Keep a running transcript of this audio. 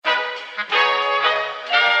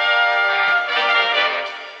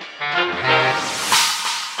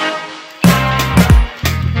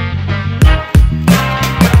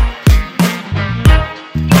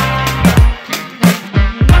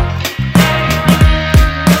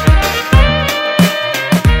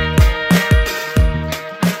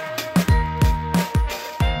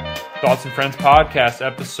Thoughts and Friends podcast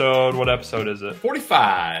episode. What episode is it?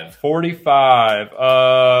 45. 45.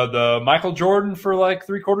 The Michael Jordan for like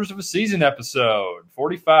 3/4 of a season episode.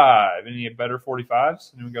 45. Any better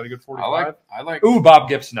 45s? Anyone got a good 45? I like. Ooh, Bob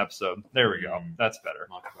Gibson episode. There we go. That's better.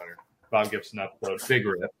 Much better. Bob Gibson episode. Big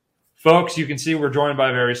rip. Folks, you can see we're joined by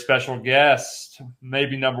a very special guest.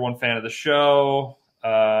 Maybe number one fan of the show.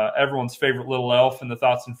 Everyone's favorite little elf in the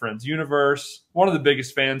Thoughts and Friends universe. One of the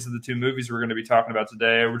biggest fans of the two movies we're going to be talking about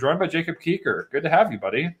today. We're joined by Jacob Keeker. Good to have you,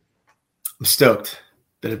 buddy. I'm stoked.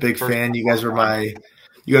 Been a big fan. You guys were my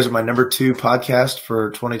number 2 podcast for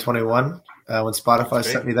 2021 when Spotify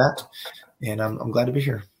sent me that, and I'm glad to be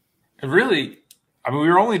here. It really, we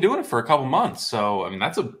were only doing it for a couple months, so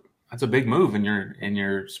that's a big move in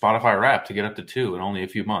your Spotify rap to get up to 2 in only a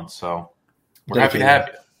few months. So we're happy to have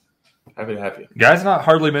you. Happy to have you. Guy's not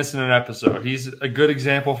hardly missing an episode. He's a good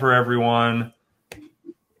example for everyone.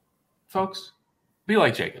 Folks, be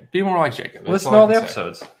like Jacob. Be more like Jacob. Listen to all the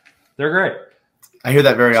episodes. They're great. I hear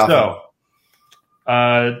that very often.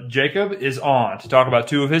 So, Jacob is on to talk about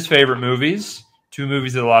 2 of his favorite movies. 2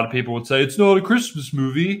 movies that a lot of people would say, it's not a Christmas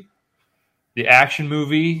movie. The action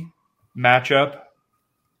movie matchup,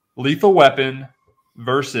 Lethal Weapon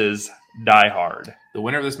versus Die Hard. The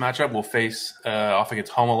winner of this matchup will face off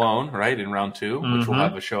against Home Alone, right, in round 2, which we'll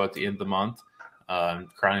have a show at the end of the month,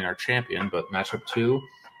 crowning our champion. But matchup 2,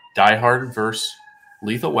 Die Hard versus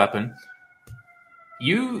Lethal Weapon.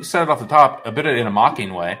 You said it off the top a bit in a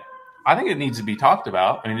mocking way. I think it needs to be talked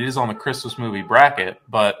about. It is on the Christmas movie bracket,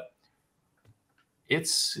 but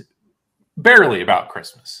it's barely about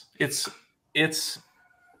Christmas. It's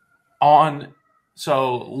on.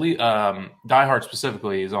 So Die Hard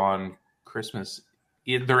specifically is on Christmas.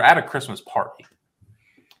 They're at a Christmas party.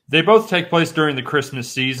 They both take place during the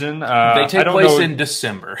Christmas season. They take place in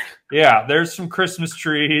December. Yeah, there's some Christmas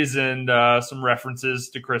trees and some references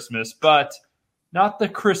to Christmas, but not the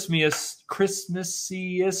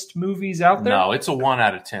Christmassiest movies out there. No, it's a 1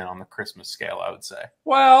 out of 10 on the Christmas scale, I would say.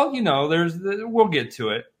 Well, we'll get to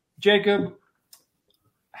it. Jacob,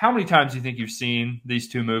 how many times do you think you've seen these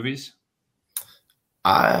 2 movies?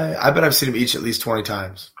 I bet I've seen them each at least 20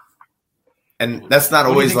 times. And that's not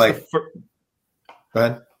always like... Go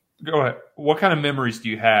ahead. What kind of memories do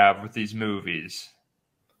you have with these movies?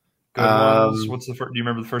 Good ones. Do you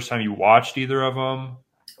remember the first time you watched either of them?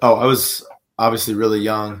 Oh, I was obviously really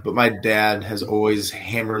young, but my dad has always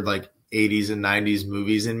hammered like 80s and 90s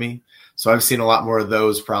movies in me. So I've seen a lot more of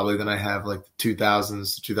those probably than I have like the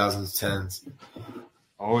 2000s to 2010s.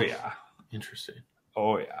 Oh, yeah. Interesting.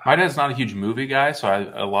 Oh, yeah. My dad's not a huge movie guy,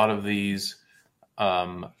 so a lot of these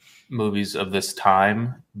movies of this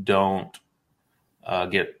time don't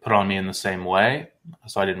get put on me in the same way,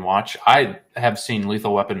 so I didn't watch. I have seen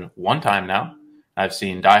Lethal Weapon 1 time now. I've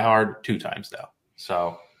seen Die Hard 2 times now,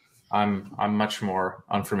 so I'm much more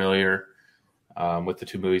unfamiliar with the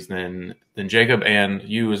 2 movies than Jacob and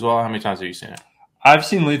you as well. How many times have you seen it? I've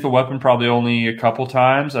seen Lethal Weapon probably only a couple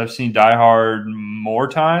times. I've seen Die Hard more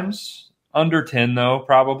times. Under 10, though,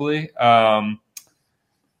 probably. Yeah,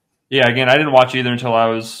 again, I didn't watch either until I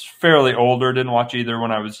was fairly older. Didn't watch either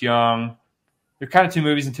when I was young. They're kind of 2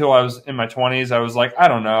 movies until I was in my 20s. I was like, I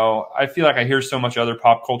don't know. I feel like I hear so much other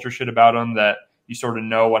pop culture shit about them that you sort of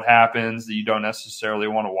know what happens that you don't necessarily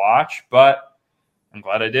want to watch. But I'm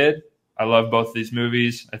glad I did. I love both of these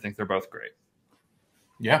movies. I think they're both great.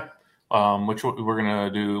 Yeah. Which we're going to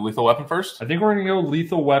do Lethal Weapon first? I think we're going to go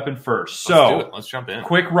Lethal Weapon first. Let's do it. Let's jump in.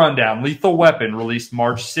 Quick rundown. Lethal Weapon released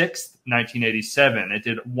March 6th, 1987. It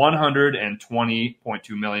did $120.2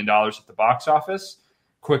 million at the box office.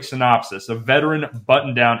 Quick synopsis. A veteran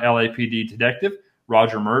button-down LAPD detective,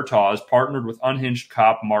 Roger Murtaugh, is partnered with unhinged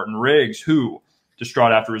cop Martin Riggs, who,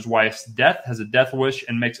 distraught after his wife's death, has a death wish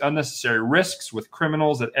and makes unnecessary risks with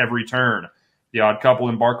criminals at every turn. The odd couple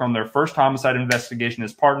embark on their first homicide investigation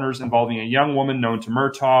as partners involving a young woman known to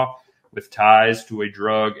Murtaugh with ties to a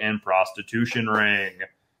drug and prostitution ring.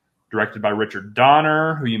 Directed by Richard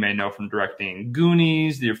Donner, who you may know from directing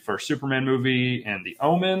Goonies, the first Superman movie, and The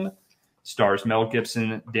Omen. Stars Mel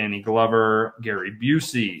Gibson, Danny Glover, Gary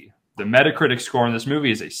Busey. The Metacritic score in this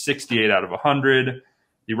movie is a 68 out of 100.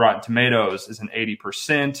 The Rotten Tomatoes is an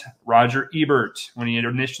 80%. Roger Ebert, when he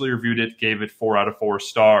initially reviewed it, gave it 4 out of 4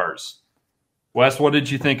 stars. Wes, what did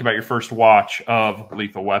you think about your first watch of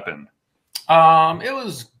Lethal Weapon? It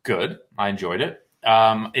was good. I enjoyed it.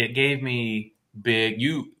 It gave me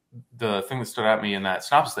the thing that stood out to me in that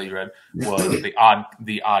synopsis that you read was the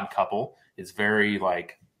odd couple. It's very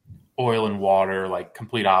like oil and water, like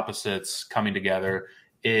complete opposites coming together.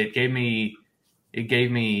 It gave me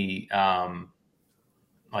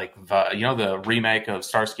like the remake of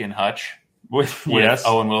Starsky and Hutch with yes.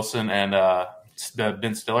 Owen Wilson and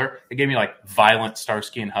Ben Stiller. It gave me like violent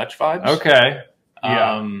Starsky and Hutch vibes. Okay.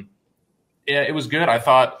 Yeah. Yeah, it was good. I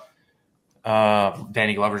thought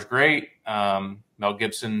Danny Glover's great. Mel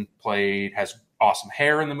Gibson has awesome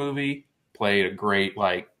hair in the movie. Played a great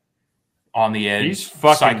like on the edge He's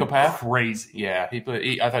fucking psychopath. Crazy. Yeah,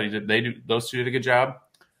 I thought those two did a good job.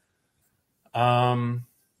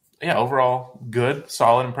 Yeah, overall good,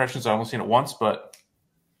 solid impressions. I've only seen it once, but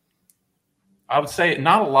I would say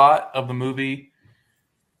not a lot of the movie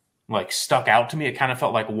like stuck out to me. It kind of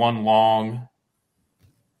felt like one long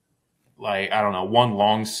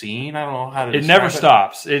scene. I don't know how to. It never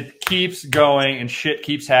stops. It keeps going, and shit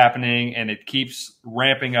keeps happening, and it keeps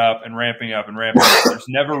ramping up and ramping up and ramping up. There's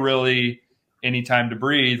never really any time to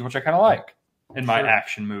breathe, which I kind of like in my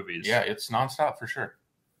action movies. Yeah, it's nonstop for sure.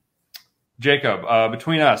 Jacob,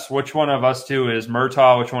 between us, which one of us two is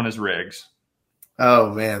Murtaugh? Which one is Riggs? Oh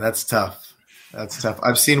man, that's tough.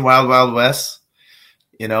 I've seen Wild Wild West,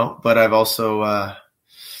 but I've also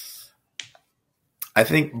I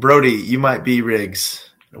think Brody, you might be Riggs.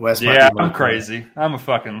 West might be I'm crazy. I'm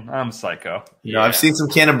a psycho. I've seen some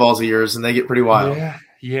cannonballs of yours, and they get pretty wild.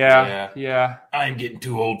 Yeah. I'm getting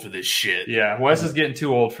too old for this shit. Yeah, Wes is getting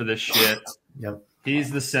too old for this shit. Yep. He's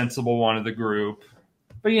the sensible one of the group.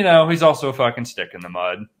 But, he's also a fucking stick in the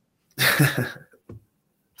mud.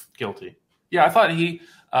 Guilty. Yeah, I thought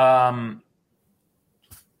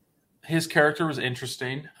his character was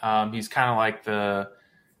interesting. He's kind of like the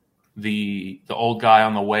old guy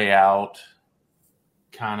on the way out,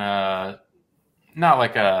 kind of not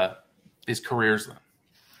like his career's,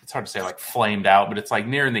 it's hard to say like flamed out, but it's like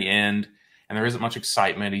nearing the end and there isn't much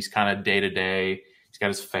excitement. He's kind of day to day. He's got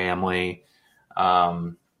his family.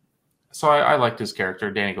 So I liked his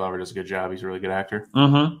character. Danny Glover does a good job. He's a really good actor.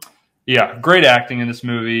 Mm-hmm. Yeah, great acting in this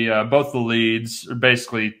movie. Both the leads are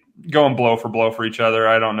basically going blow for each other.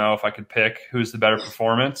 I don't know if I could pick who's the better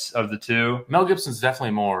performance of the two. Mel Gibson's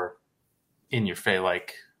definitely more in your face.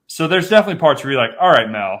 Like, so there's definitely parts where you're like, all right,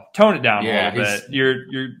 Mel, tone it down a little bit.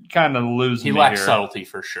 You're kind of losing. He lacks subtlety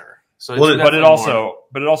for sure. So, but it also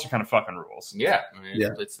kind of fucking rules. Yeah,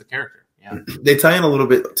 it's the character. Yeah, they tie in a little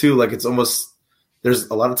bit too. Like it's almost. There's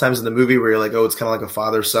a lot of times in the movie where you're like, oh, it's kind of like a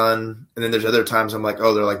father-son. And then there's other times I'm like,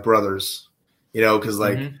 oh, they're like brothers, because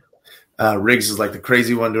like Riggs is like the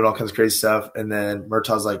crazy one doing all kinds of crazy stuff. And then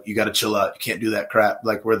Murtaugh's like, you got to chill out. You can't do that crap.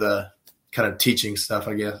 Like we're the kind of teaching stuff,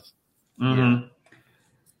 I guess. Mm-hmm. Yeah.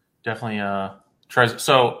 Definitely tries.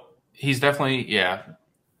 So he's definitely,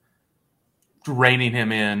 reining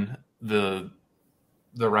him in the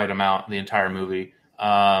right amount the entire movie.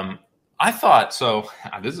 I thought, so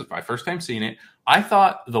this is my first time seeing it. I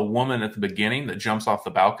thought the woman at the beginning that jumps off the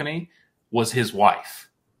balcony was his wife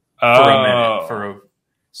for a minute.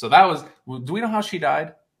 So that was. Do we know how she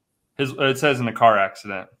died? It says in a car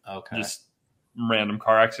accident. Okay, just random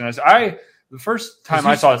car accident. The first time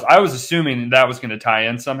I saw this, I was assuming that was going to tie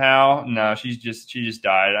in somehow. No, she just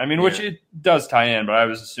died. I mean, which it does tie in, but I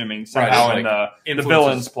was assuming somehow in the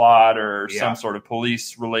villain's plot or some sort of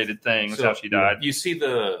police related thing was how she died. You see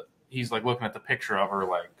he's like looking at the picture of her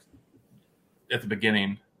like at the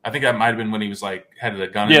beginning. I think that might have been when he was like had a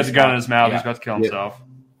gun. He has a gun in his mouth. Yeah. He's about to kill himself.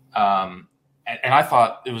 And I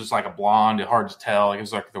thought it was like a blonde, hard to tell. Like it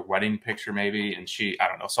was like the wedding picture maybe. And I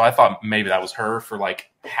don't know. So I thought maybe that was her for like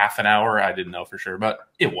half an hour. I didn't know for sure, but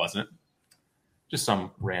it wasn't. Just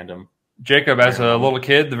some random. Jacob, as a little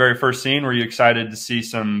kid, the very first scene, were you excited to see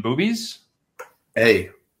some boobies?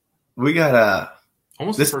 Hey, we got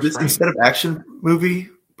almost this instead of action movie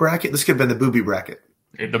bracket, this could have been the booby bracket.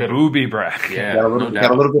 Booby bracket. Yeah. Got a little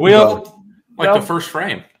bit the first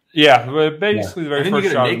frame. Yeah, basically the very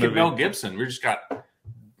first shot of the movie. Mel Gibson. We just got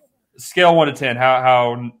scale 1 to 10.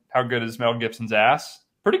 How good is Mel Gibson's ass?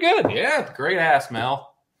 Pretty good. Yeah, great ass,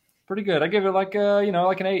 Mel. Pretty good. I give it like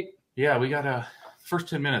like an 8. Yeah, we got first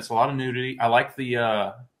 10 minutes, a lot of nudity. I like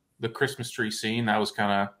the Christmas tree scene. That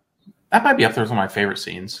might be up there with one of my favorite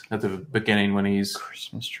scenes at the beginning when he's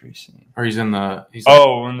Christmas tree scene. Or he's in the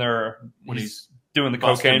when he's doing the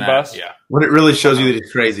cocaine bust. Yeah. When it really shows you that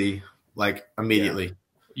he's crazy, like immediately.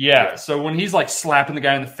 Yeah, so when he's like slapping the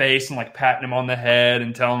guy in the face and like patting him on the head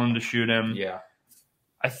and telling him to shoot him. Yeah.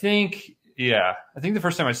 I think the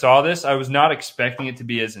first time I saw this, I was not expecting it to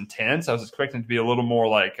be as intense. I was expecting it to be a little more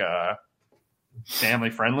like family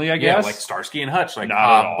friendly, I Yeah, guess. like Starsky and Hutch, like Not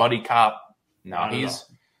at all. buddy cop. No, Not at he's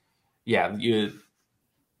you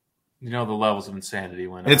know the levels of insanity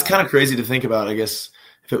when And it's kind of crazy to think about, I guess,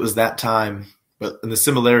 if it was that time. But in the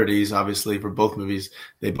similarities, obviously, for both movies,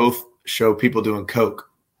 they both show people doing coke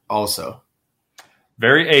also.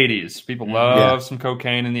 Very 80s. People love some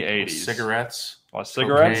cocaine in the 80s. cigarettes. A lot of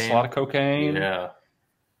cigarettes, cocaine. a lot of cocaine. Yeah.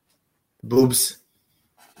 Boobs.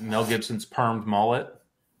 Mel Gibson's permed mullet.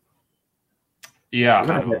 Yeah.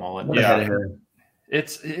 Kind of a mullet. What a head of hair.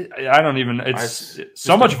 I don't even, it's It's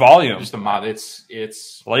so much volume. Just a mod.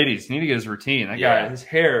 It's Ladies, need to get his routine. That guy, his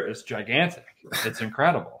hair is gigantic. It's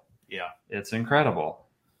incredible. yeah. It's incredible.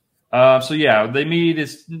 So yeah, they meet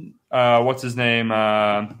his what's his name?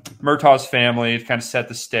 Murtaugh's family to kind of set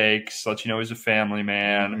the stakes, let you know he's a family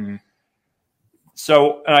man. Mm-hmm.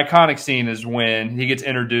 So an iconic scene is when he gets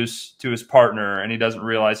introduced to his partner and he doesn't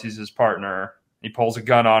realize he's his partner. He pulls a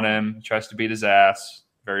gun on him, tries to beat his ass.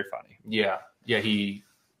 Very funny. Yeah. He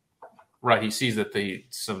sees that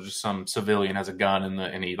some civilian has a gun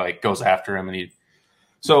and he like goes after him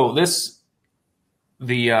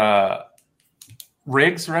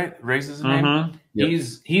Riggs, right? Riggs is his name. Mm-hmm. Yep.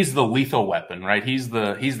 He's the lethal weapon, right? He's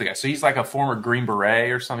the guy. So he's like a former Green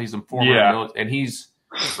Beret or something. He's a former military, and he's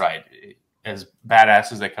right as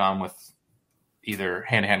badass as they come with either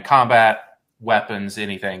hand-to-hand combat, weapons,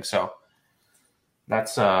 anything. So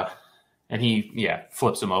that's and he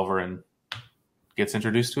flips him over and gets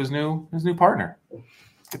introduced to his new partner.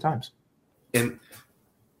 Good times. And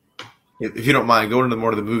if you don't mind, going into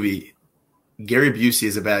more of the movie, Gary Busey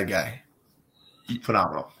is a bad guy.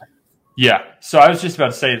 Phenomenal. Yeah. So I was just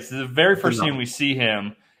about to say, it's the very first scene we see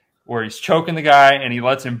him where he's choking the guy and he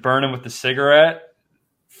lets him burn him with the cigarette.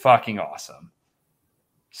 Fucking awesome.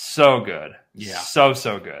 So good. Yeah. So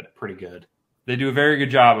good. Pretty good. They do a very good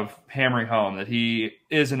job of hammering home that he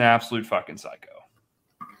is an absolute fucking psycho.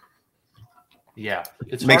 Yeah.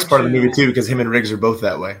 It makes part of the movie too because him and Riggs are both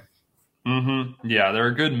that way. Mm-hmm. Yeah, they're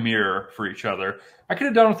a good mirror for each other. I could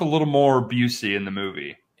have done with a little more Busey in the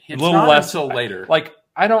movie. It's a little not less until later. Like,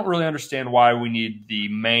 I don't really understand why we need the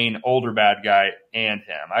main older bad guy and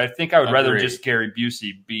him. I think I would rather just Gary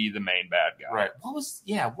Busey be the main bad guy. Right. What was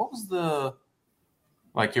the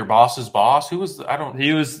like your boss's boss? Who was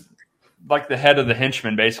He was like the head of the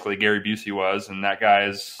henchmen, basically. Gary Busey was, and that guy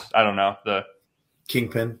is the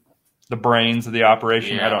Kingpin, the brains of the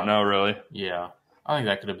operation. Yeah. I don't know really. Yeah, I think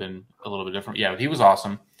that could have been a little bit different. Yeah, but he was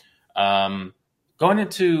awesome. Going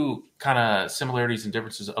into kind of similarities and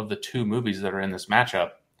differences of the two movies that are in this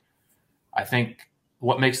matchup, I think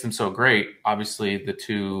what makes them so great, obviously the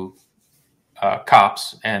two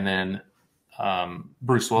cops and then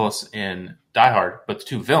Bruce Willis in Die Hard, but the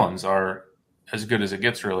two villains are as good as it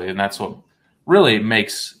gets, really, and that's what really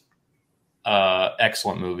makes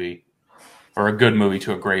excellent movie or a good movie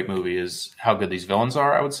to a great movie is how good these villains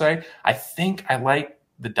are. I would say. I think I like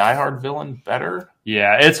the Die Hard villain better.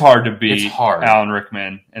 Yeah, it's hard to beat It's hard. Alan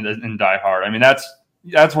Rickman in Die Hard. I mean, that's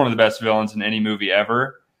one of the best villains in any movie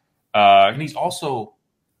ever. And he's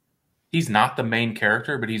not the main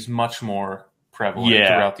character, but he's much more prevalent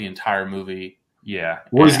throughout the entire movie. Yeah.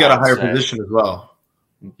 Well, he's got a higher position as well.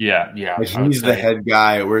 Yeah. Yeah. Like he's the head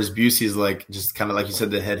guy, whereas Busey's like just kind of like you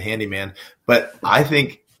said, the head handyman. But I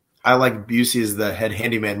think I like Busey as the head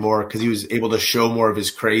handyman more because he was able to show more of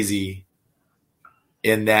his crazy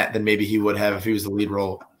in that than maybe he would have if he was the lead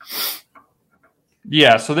role.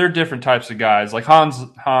 Yeah, so they're different types of guys. Like Hans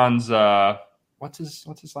what's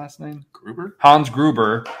his last name? Gruber? Hans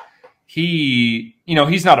Gruber.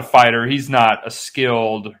 He's not a fighter. He's not a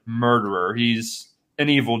skilled murderer. He's an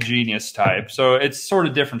evil genius type. So it's sort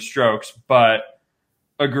of different strokes, but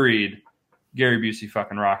agreed. Gary Busey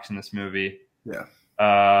fucking rocks in this movie. Yeah.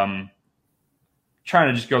 Trying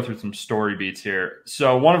to just go through some story beats here.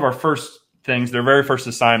 So one of our first things, their very first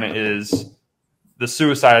assignment is the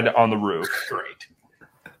suicide on the roof. Great.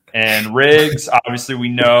 And Riggs, obviously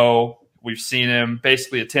we've seen him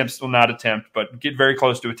basically but get very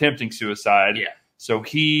close to attempting suicide. Yeah. So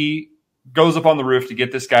he goes up on the roof to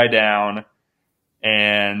get this guy down,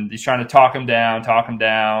 and he's trying to talk him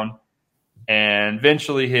down, and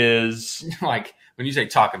eventually his like when you say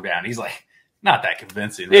talk him down, he's like not that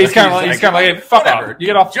convincing. Yeah, he's kind of like, hey, fuck off. You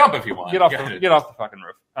get off, jump if you want. Get off the fucking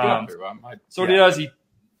roof. So what he does, he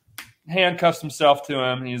handcuffs himself to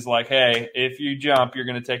him. He's like, hey, if you jump, you're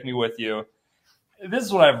going to take me with you. This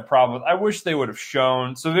is what I have a problem with. I wish they would have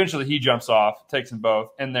shown. So eventually he jumps off, takes them both,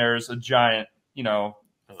 and there's a giant,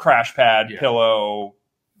 crash pad, pillow,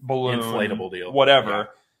 balloon, inflatable deal, whatever.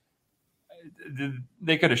 Yeah.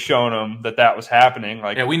 They could have shown him that was happening.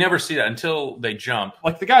 Like, we never see that until they jump.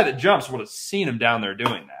 Like the guy that jumps would have seen him down there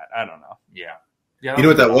doing that. I don't know. Yeah. Yeah, You know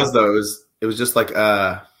what that was though? It was just like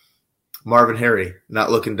Marvin Harry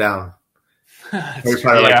not looking down. Harry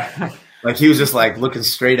Potter, like he was just like looking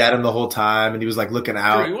straight at him the whole time, and he was like looking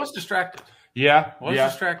out. He was distracted. Yeah,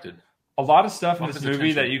 Distracted. A lot of stuff in this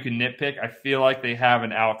movie that you can nitpick, I feel like they have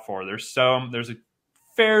an out for. There's a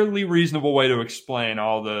fairly reasonable way to explain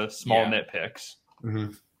all the small nitpicks.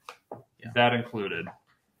 Mm-hmm. That included.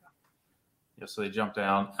 Yeah, so they jump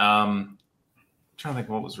down. I'm trying to think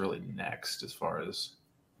what was really next as far as.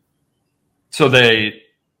 So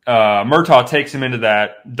Murtaugh takes him into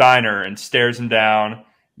that diner and stares him down,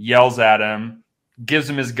 yells at him, gives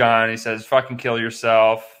him his gun. He says, "Fucking kill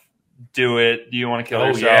yourself. Do it. Do you want to kill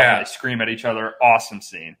yourself?" Yeah. And they scream at each other. Awesome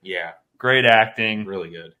scene. Yeah. Great acting. Really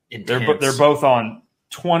good. They're both on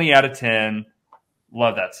 20 out of 10.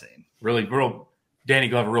 Love that scene. Really, real. Danny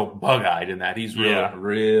Glover, real bug-eyed in that. He's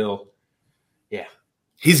real. Yeah.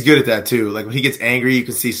 He's good at that too. Like when he gets angry, you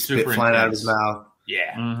can see spit flying out of his mouth.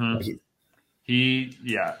 Yeah. Mm-hmm.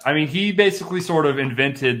 I mean, he basically sort of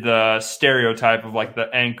invented the stereotype of like the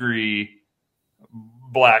angry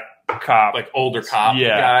black cop, like older cop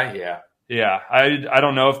guy. Yeah. Yeah. I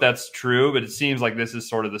don't know if that's true, but it seems like this is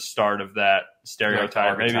sort of the start of that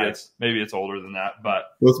stereotype. Maybe it's older than that, but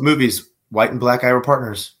both movies, white and black guy were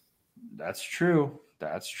partners. That's true.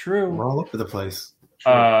 We're all over the place.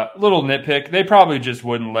 Little nitpick. They probably just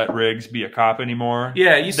wouldn't let Riggs be a cop anymore.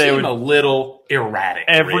 Yeah, you seem a little erratic.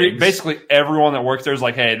 Basically everyone that works there is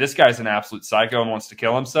like, hey, this guy's an absolute psycho and wants to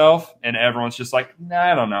kill himself. And everyone's just like,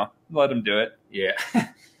 nah, I don't know. Let him do it. Yeah.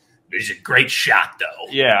 He's a great shot,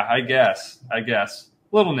 though. Yeah, I guess.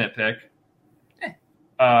 Little nitpick.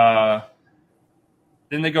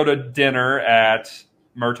 Then they go to dinner at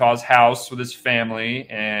Murtaugh's house with his family,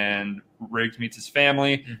 and Riggs meets his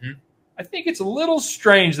family. Mm-hmm. I think it's a little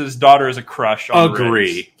strange that his daughter is a crush on Agree.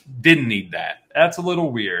 Riggs. Didn't need that. That's a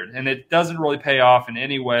little weird, and it doesn't really pay off in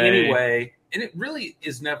any way. And it really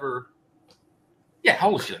is never. Yeah,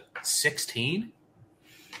 how old is she? 16?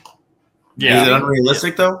 Yeah. Is it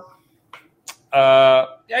unrealistic though?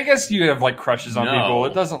 I guess you have like crushes on people.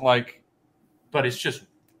 It doesn't like, but it's just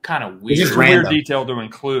kind of weird. It's just a weird detail to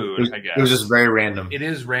include. I guess it was just very random. It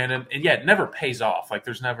is random, and it never pays off. Like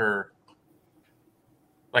there's never.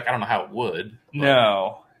 Like I don't know how it would.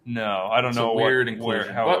 No, I don't know weird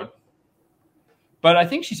how it would. But I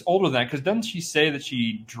think she's older than that because doesn't she say that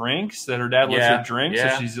she drinks? That her dad lets her drink, so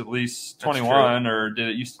she's at least 21. Or did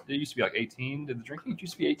it used to be like 18? Did the drinking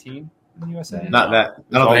used to be 18 in the USA? Not that.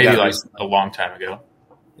 I don't think maybe that like a long time ago.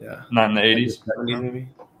 Yeah, not in the 80s. 70s maybe.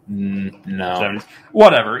 No, 70s.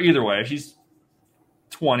 Whatever. Either way, she's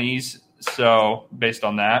 20s. So based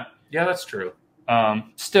on that, yeah, that's true.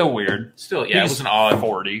 Still weird. Still, yeah, it was an odd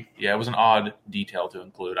 40. Yeah, it was an odd detail to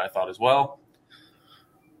include. I thought as well.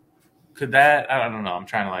 Could that? I don't know. I'm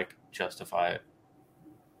trying to like justify it.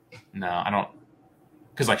 No, I don't.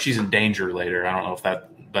 Because like she's in danger later. I don't know if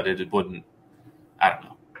that, but it wouldn't. I don't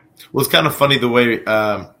know. Well, it's kind of funny the way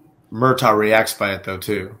Murtaugh reacts by it though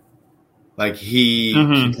too. Like he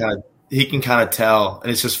can kind of tell,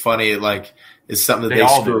 and it's just funny. Like it's something that they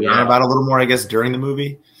screw around about a little more, I guess, during the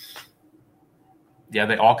movie. Yeah,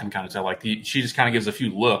 they all can kind of tell. Like she just kind of gives a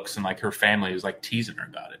few looks, and like her family is like teasing her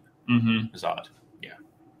about it. Mm-hmm. It's odd. Yeah.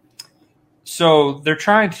 So they're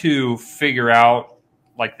trying to figure out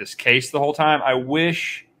like this case the whole time. I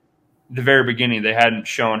wish the very beginning they hadn't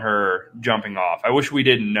shown her jumping off. I wish we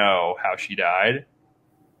didn't know how she died.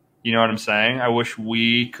 You know what I'm saying? I wish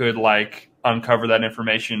we could like uncover that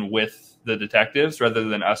information with the detectives rather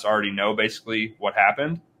than us already know basically what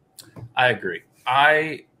happened. I agree.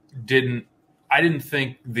 I didn't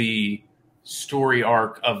think the story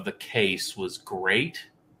arc of the case was great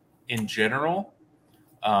in general.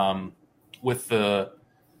 With the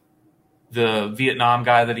Vietnam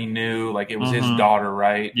guy that he knew, like it was his daughter,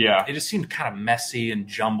 right? Yeah. It just seemed kind of messy and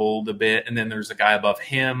jumbled a bit. And then there's a guy above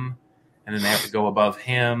him, and then they have to go above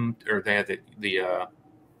him, or they had the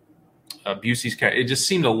Busey's character. It just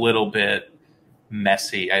seemed a little bit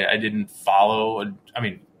messy. I didn't follow. I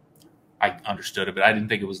mean, I understood it, but I didn't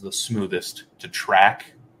think it was the smoothest to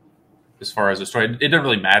track as far as the story. It didn't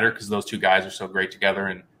really matter because those two guys are so great together,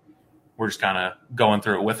 and we're just kind of going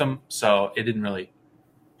through it with them. So it didn't really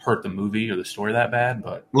hurt the movie or the story that bad.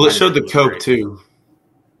 But it showed the coke too.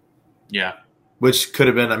 Yeah, which could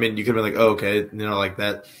have been. I mean, you could have been like, "Oh, okay," like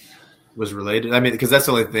that was related. I mean, because that's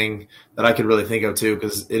the only thing that I could really think of too,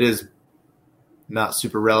 because it is not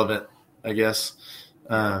super relevant, I guess.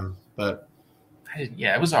 But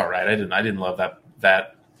it was all right. I didn't love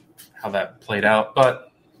that how that played out,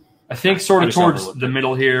 but I think sort of towards the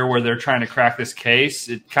middle here where they're trying to crack this case,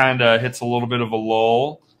 it kind of hits a little bit of a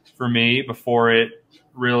lull for me before it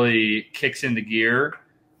really kicks into gear.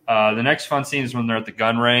 The next fun scene is when they're at the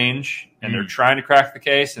gun range and they're trying to crack the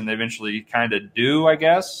case, and they eventually kind of do, I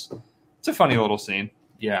guess. It's a funny little scene.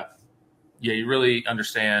 Yeah. Yeah, you really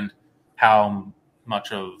understand how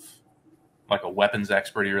much of like a weapons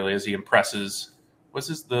expert he really is. He impresses,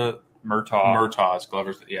 the Murtaugh is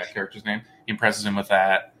Glover's character's name. He impresses him with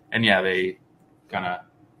that. And yeah, they kind of,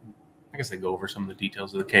 I guess they go over some of the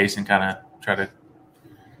details of the case and kind of try to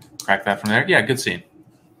crack that from there. Yeah, good scene.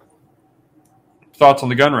 Thoughts on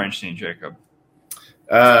the gun range scene, Jacob?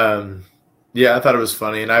 Yeah, I thought it was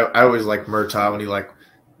funny, and I always like Murtaugh when he like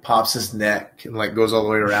pops his neck and like goes all the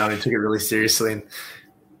way around. He took it really seriously, and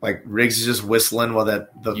like Riggs is just whistling while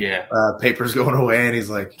the paper's going away, and he's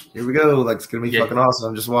like, "Here we go! Like it's gonna be fucking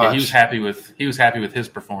awesome. Just watch." Yeah, he was happy with his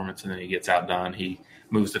performance, and then he gets outdone. He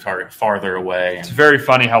moves the target farther away. It's very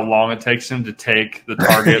funny how long it takes him to take the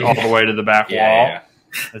target all the way to the back wall. Yeah.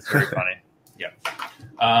 That's very funny. Yeah.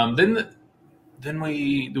 Then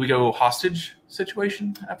we go hostage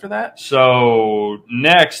situation after that. So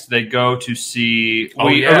next they go to see.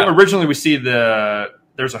 Originally we see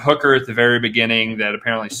there's a hooker at the very beginning that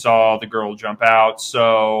apparently saw the girl jump out.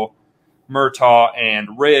 So Murtaugh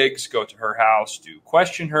and Riggs go to her house to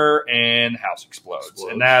question her, and the house explodes.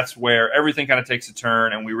 And that's where everything kind of takes a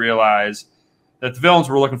turn, and we realize that the villains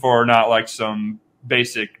we're looking for are not like some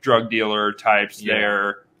basic drug dealer types. Yeah.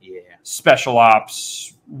 They're special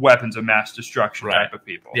ops, weapons of mass destruction type of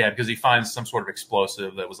people. Yeah, because he finds some sort of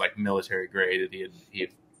explosive that was like military grade that he had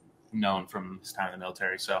known from his time in the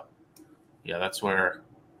military. So yeah, that's where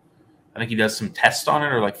I think he does some tests on it,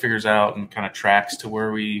 or like figures out and kind of tracks to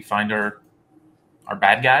where we find our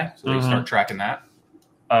bad guy. So they start tracking that.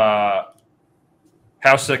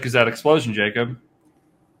 How sick is that explosion, Jacob?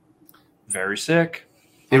 Very sick.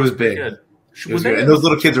 It was big. Good. It was good. And those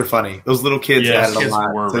little kids are funny. Those little kids added a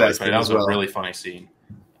lot to that scene. That was a really funny scene.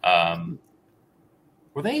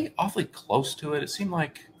 Were they awfully close to it? It seemed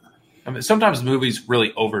like, I mean, sometimes movies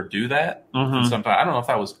really overdo that. And sometimes I don't know if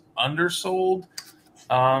that was undersold.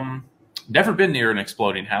 Never been near an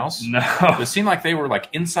exploding house. No, it seemed like they were like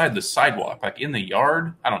inside the sidewalk, like in the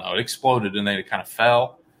yard. I don't know. It exploded and they kind of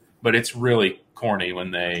fell. But it's really corny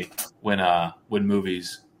when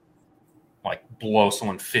movies like blow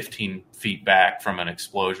someone 15 feet back from an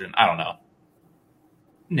explosion. I don't know.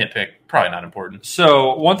 Nitpick, probably not important.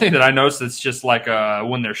 So one thing that I noticed that's just like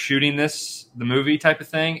when they're shooting the movie type of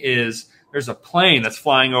thing, is there's a plane that's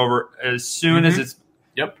flying over as soon as it's.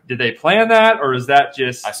 Yep. Did they plan that, or is that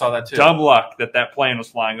just I saw that too. Dumb luck that plane was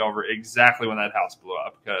flying over exactly when that house blew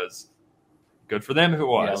up? Because good for them if it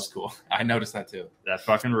was. Yeah, that was cool. I noticed that too. That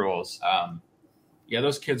fucking rules. Yeah,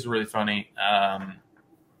 those kids were really funny.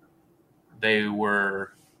 There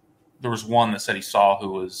was one that said he saw who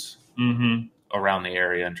was around the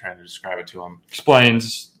area and trying to describe it to him.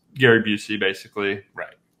 Explains Gary Busey, basically.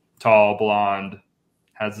 Right. Tall, blonde,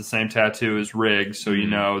 has the same tattoo as Riggs, so you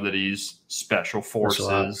know that he's special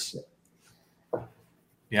forces.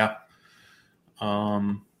 Yeah.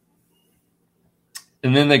 And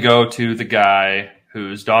then they go to the guy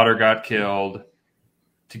whose daughter got killed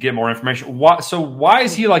to get more information. Why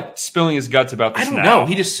is he like spilling his guts about this? I don't know.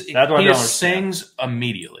 He just sings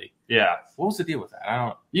immediately. Yeah. What was the deal with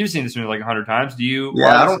that? You've seen this movie like 100 times. Do you?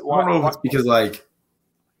 Yeah, I don't know if it's because like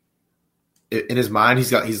in his mind he's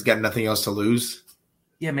got nothing else to lose.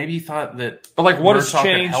 Yeah, maybe he thought that. But like, what has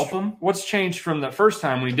changed? Help him? What's changed from the first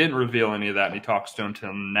time when he didn't reveal any of that and he talks to him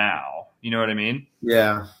till now? You know what I mean?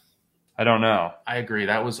 Yeah. I don't know. I agree.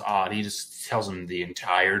 That was odd. He just tells him the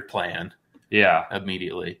entire plan. Yeah.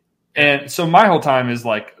 Immediately. And so my whole time is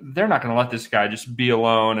like, they're not going to let this guy just be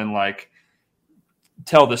alone and like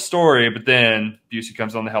tell the story. But then Busey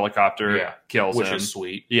comes on the helicopter, kills him. Which is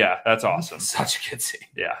sweet. Yeah, that's awesome. Such a good scene.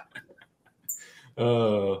 Yeah. I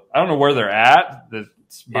don't know where they're at.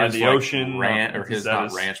 It's by the like ocean. His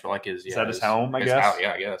ranch, but like his. Is that his home, I guess?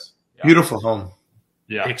 Yeah, I guess. Yeah. Beautiful home.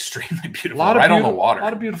 Yeah. Extremely beautiful. On the water. A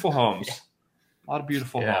lot of beautiful homes. A lot of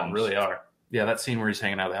beautiful homes. Really are. Yeah, that scene where he's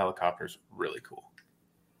hanging out of the helicopter is really cool.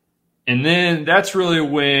 And then that's really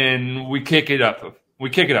when we kick it up. We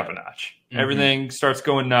kick it up a notch. Everything starts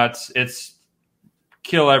going nuts. It's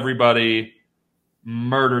kill everybody,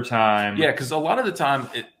 murder time. Yeah, because a lot of the time,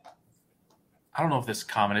 I don't know if this is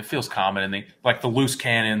common. It feels common. And like the loose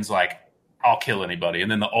cannon's like, I'll kill anybody.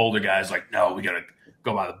 And then the older guy's like, no, we got to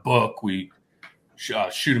go by the book. We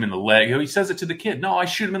shoot him in the leg. He says it to the kid. No, I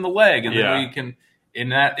shoot him in the leg. And then we can... In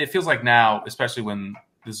that, it feels like now, especially when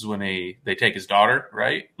this is when they take his daughter,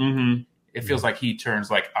 right? Mm-hmm. It feels like he turns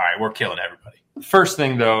like, all right, we're killing everybody. First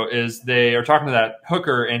thing, though, is they are talking to that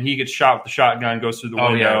hooker, and he gets shot with the shotgun, goes through the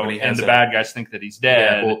window, and the bad guys think that he's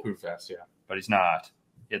dead. Yeah, bulletproof vest, but he's not.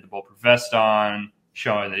 He had the bulletproof vest on,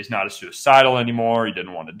 showing that he's not as suicidal anymore. He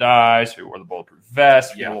didn't want to die, so he wore the bulletproof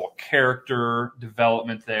vest. Yeah. A little character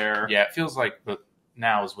development there. Yeah, it feels like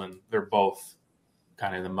now is when they're both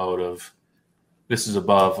kind of in the mode of this is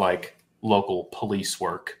above like local police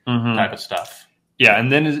work type of stuff. Yeah, and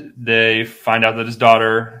then they find out that his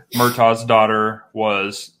daughter, Murtaugh's daughter,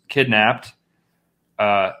 was kidnapped.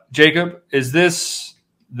 Jacob, is this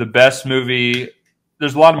the best movie?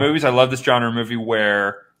 There's a lot of movies. I love this genre of movie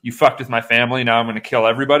where you fucked with my family, now I'm going to kill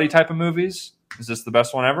everybody type of movies. Is this the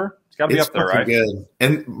best one ever? It's got to be up there, right? Good.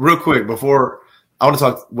 And real quick, before I want to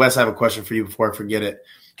talk, Wes, I have a question for you before I forget it.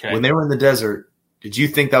 Okay. When they were in the desert, did you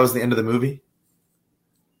think that was the end of the movie?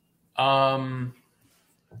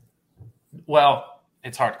 Well,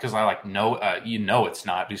 it's hard because I know it's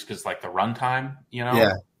not just because like the runtime,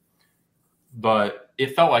 Yeah. But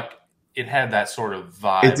it felt like it had that sort of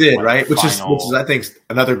vibe. It did, like right? Which is final- I think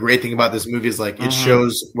another great thing about this movie is like it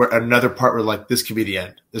shows where another part where like this could be the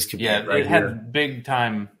end. This could be it right it here. had big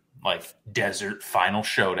time like desert final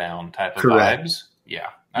showdown type of Correct. vibes. Yeah,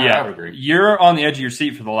 I would agree. You're on the edge of your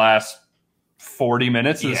seat for the last 40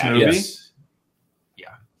 minutes of this movie. Yes.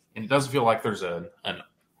 Yeah, and it doesn't feel like there's a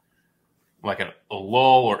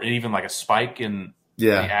lull or even like a spike in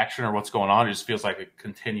the action or what's going on. It just feels like a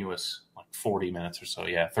continuous 40 minutes or so.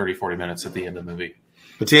 Yeah, 30, 40 minutes at the end of the movie.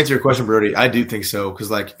 But to answer your question, Brody, I do think so because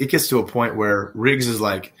like it gets to a point where Riggs is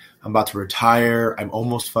like, I'm about to retire. I'm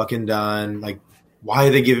almost fucking done. Like, why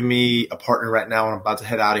are they giving me a partner right now when I'm about to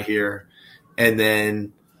head out of here? And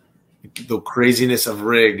then the craziness of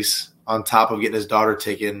Riggs on top of getting his daughter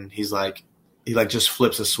taken, he just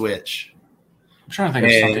flips a switch. I'm trying to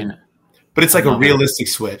think of something. But it's like a realistic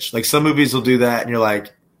switch. Like some movies will do that, and you're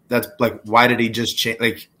like, that's like, why did he just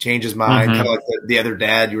change his mind? Kind of like the other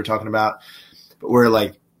dad you were talking about. But where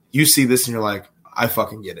like you see this and you're like, I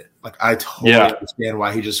fucking get it. Like I totally understand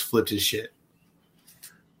why he just flipped his shit.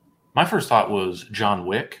 My first thought was John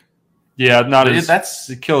Wick. Yeah, that's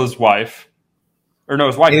to kill his wife. Or no,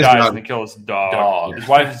 his wife dies and they kill his dog. His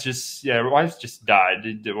wife is just died.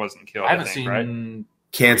 It wasn't killed. I haven't seen right?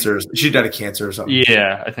 Cancer. She died of cancer or something.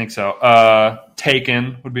 Yeah, I think so.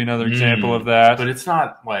 Taken would be another example of that. But it's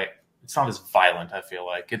not as violent, I feel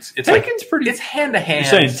like. It's Taken's pretty. It's hand to hand.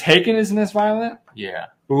 You're saying Taken isn't as violent? Yeah.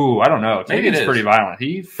 Ooh, I don't know. Maybe Taken's pretty violent.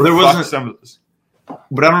 He there wasn't some of this.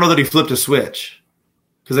 But I don't know that he flipped a switch.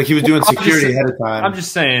 Because like he was doing security ahead of time. I'm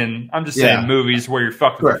just saying movies where you're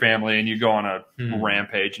fucked with your family and you go on a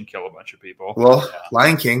rampage and kill a bunch of people. Well,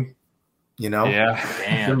 Lion King, Yeah.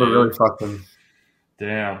 Damn. Simba really fucked him.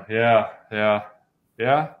 Damn. Yeah.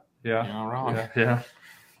 You're not wrong. Yeah.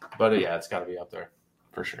 But it's got to be up there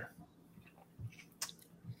for sure.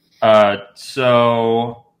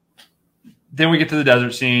 So then we get to the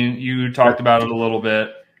desert scene. You talked about it a little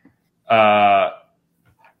bit. I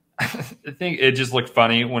think it just looked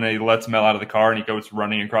funny when he lets Mel out of the car and he goes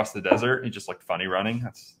running across the desert. He just looked funny running.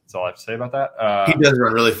 That's all I have to say about that. He does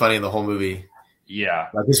run really funny in the whole movie. Yeah.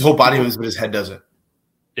 Like his whole body moves, but his head doesn't.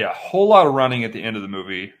 Yeah, a whole lot of running at the end of the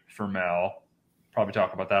movie for Mel. Probably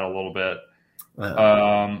talk about that a little bit.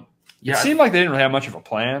 It seemed like they didn't really have much of a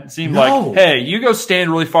plan. It seemed like, hey, you go stand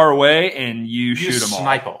really far away and you shoot them all.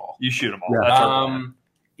 Snipe all. You shoot them all. Yeah. That's our plan.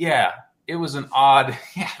 Yeah, it was an odd.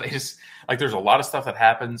 Yeah, they just there's a lot of stuff that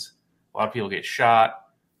happens. A lot of people get shot.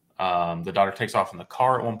 The daughter takes off in the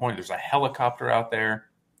car at one point. There's a helicopter out there,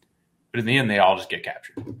 but in the end, they all just get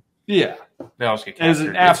captured. Yeah, they all just get captured. It was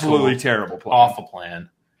an absolutely terrible plan. Awful plan.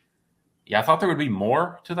 Yeah, I thought there would be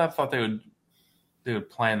more to that. I thought they would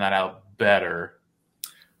plan that out better.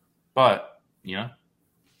 But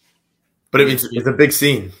But it's a big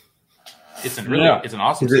scene. It's an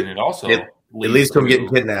awesome scene. It also leads to him getting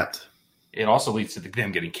kidnapped. It also leads to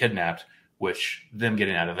them getting kidnapped, which them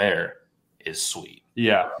getting out of there is sweet.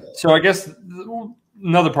 Yeah. So I guess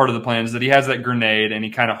another part of the plan is that he has that grenade and he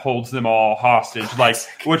kind of holds them all hostage,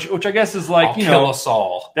 which I guess is like, kill us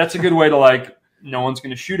all. That's a good way to no one's going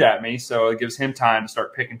to shoot at me, so it gives him time to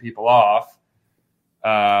start picking people off.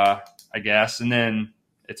 I guess, and then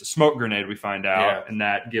it's a smoke grenade. We find out, and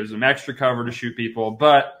that gives him extra cover to shoot people.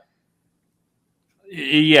 But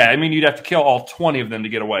I mean, you'd have to kill all 20 of them to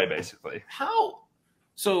get away, basically. How?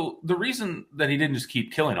 So the reason that he didn't just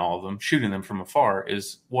keep killing all of them, shooting them from afar,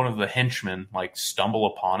 is one of the henchmen stumble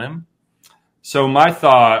upon him. So my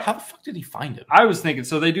thought, how the fuck did he find him? I was thinking,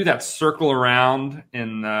 so they do that circle around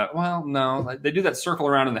in they do that circle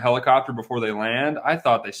around in the helicopter before they land. I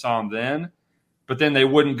thought they saw him then, but then they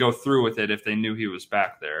wouldn't go through with it if they knew he was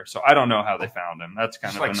back there. So I don't know how they found him. That's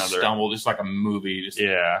kind of another stumble, just like a movie. Just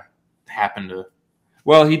happened to.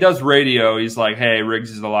 Well, he does radio. He's like, hey,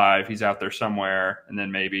 Riggs is alive. He's out there somewhere. And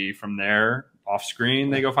then maybe from there, off screen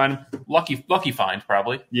they go find him. Lucky find,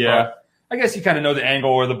 probably. Yeah. I guess you kind of know the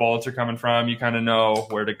angle where the bullets are coming from. You kind of know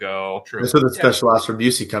where to go. True. That's where the special ops from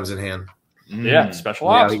Busey comes in hand. Yeah, special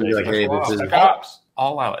ops. he can be like, hey, Special this is- ops. Ops.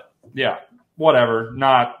 I'll allow it. Yeah, whatever.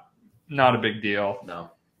 Not a big deal.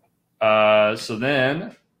 No. So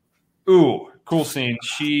then, cool scene.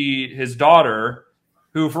 His daughter,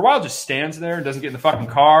 who for a while just stands there and doesn't get in the fucking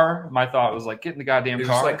car. My thought was like, get in the goddamn He was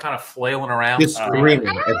car. like kind of flailing around. Just screaming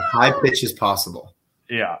at high pitch as possible.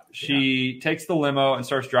 Yeah, she takes the limo and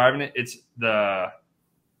starts driving it.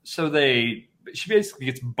 She basically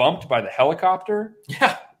gets bumped by the helicopter,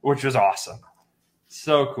 Yeah. which was awesome.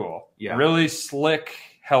 So cool. Yeah. Really slick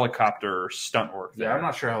helicopter stunt work there. Yeah, I'm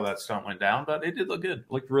not sure how that stunt went down, but it did look good.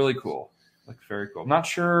 Looked really cool. Looked very cool. Not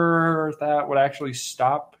sure if that would actually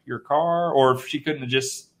stop your car or if she couldn't have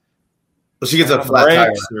just Well, she gets a flat tire.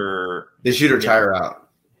 brakes or They shoot her tire out.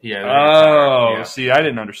 Yeah. Yeah. see, I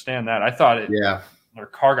didn't understand that. I thought Yeah. her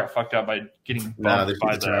car got fucked up by getting No, they bumped shoot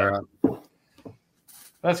by the tire out.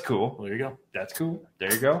 That's cool. Well, there you go. That's cool.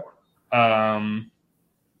 There you go.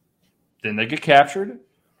 Then they get captured.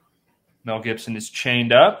 Mel Gibson is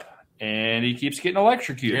chained up, and he keeps getting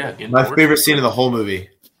electrocuted. Yeah. getting My tortured. favorite scene of the whole movie.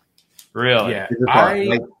 Really? Yeah. Is the part.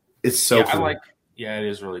 I It's so cool. Yeah, it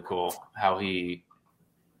is really cool how he.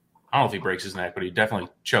 I don't know if he breaks his neck, but he definitely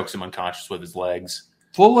chokes him unconscious with his legs.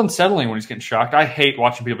 It's a little unsettling when he's getting shocked. I hate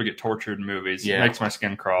watching people get tortured in movies. Yeah. It makes my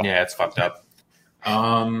skin crawl. Yeah, it's fucked up.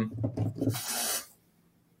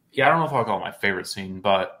 Yeah, I don't know if I'll call it my favorite scene,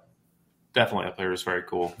 but definitely up there was very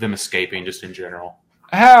cool. Them escaping, just in general.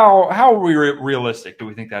 How realistic do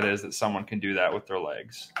we think that is that someone can do that with their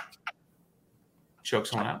legs? Choke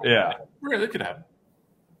someone out. Yeah. Really, it could happen.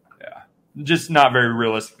 Just not very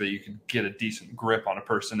realistic that you could get a decent grip on a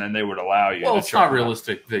person and they would allow you. Well, to it's choke not them out.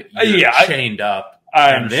 realistic that you're Yeah, I- chained up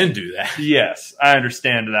I and then understand. do that. Yes, I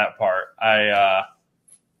understand that part.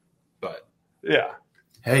 But Yeah.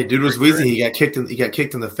 Hey, dude was wheezy. He got kicked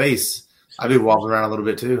in the face. I'd be wobbling around a little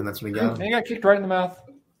bit too, and that's when he got And him. he got kicked right in the mouth.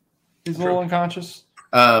 He's a little unconscious.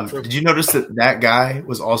 Did you notice that guy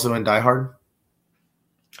was also in Die Hard?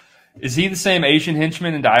 Is he the same Asian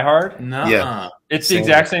henchman in Die Hard? no. Yeah. It's the Same.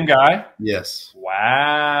 exact same guy? Yes.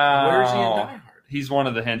 Wow. Where is he in Die Hard? He's one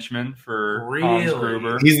of the henchmen for Really? Hans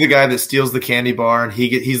Gruber. He's the guy that steals the candy bar, and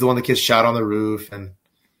he's the one that gets shot on the roof. And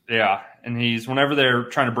Yeah, and he's whenever they're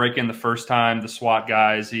trying to break in the first time, the SWAT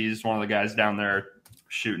guys, he's one of the guys down there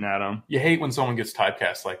shooting at him. You hate when someone gets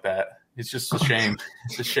typecast like that. It's just a shame.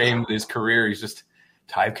 It's a shame that his career, he's just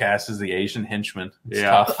typecast as the Asian henchman. It's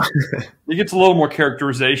Yeah. tough. He gets a little more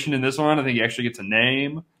characterization in this one. I think he actually gets a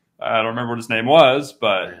name. I don't remember what his name was,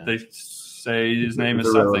 but Yeah. they say his name is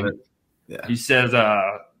It's something. irrelevant. Yeah. He says,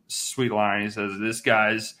 sweet line. He says, "This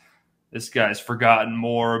guy's forgotten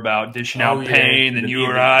more about dishing out Oh, yeah. pain than you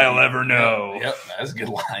or I'll ever know." Yep, that's a good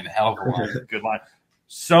line. Hell of a line. Good line.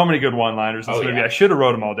 So many good one-liners in this Oh, movie. yeah. I should have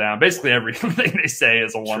wrote them all down. Basically, everything they say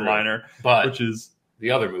is a one-liner, But which is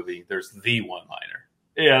the other movie, there's the one-liner.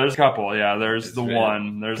 yeah. There's a couple. Yeah, there's It's the very-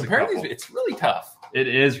 one. There's a Compared to couple. these, it's really tough. It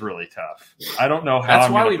is really tough. I don't know how. That's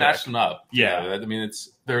I'm why gonna we pick. matched them up. Yeah. I mean,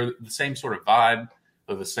 they're the same sort of vibe.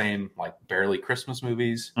 They're the same, like, barely Christmas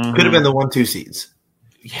movies. Mhm. Could have been the 1-2 seeds.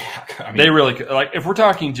 Yeah, I mean, They really could. Like if we're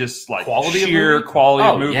talking just like Quality of sheer movie? quality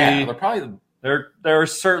of oh movie, yeah, they're probably they're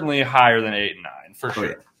certainly higher than 8 and 9 for sure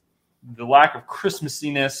yeah. The lack of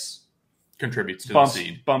Christmassiness contributes to bumps the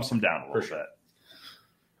seed. them down a little For sure. bit.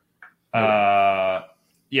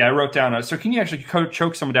 Yeah, I wrote down. So can you actually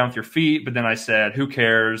choke someone down with your feet? But then I said, "Who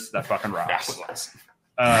cares? That fucking That rocks." was awesome.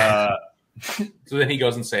 Uh, So then he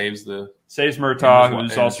goes and saves the. saves Murtaugh, And his who's wa-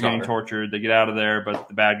 and also his getting daughter. tortured. They get out of there, but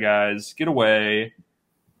the bad guys get away.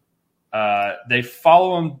 They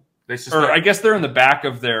follow him. They Or suspect, I guess they're in the back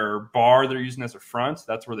of their bar they're using as a front.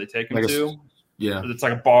 That's where they take him Like a- to. Yeah. It's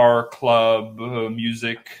like a bar, club,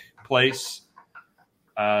 music place.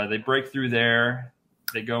 They break through there.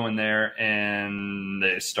 They go in there and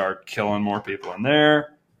they start killing more people in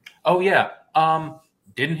there. oh yeah,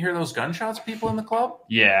 didn't hear those gunshots. People in the club.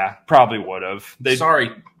 Yeah, probably would have. They Sorry,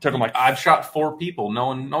 took them like I've shot 4 people. No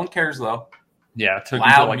one cares though. yeah, it took Loud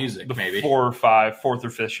until like music, the maybe. 4th or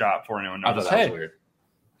 5th shot before anyone I thought noticed. that was Hey, weird.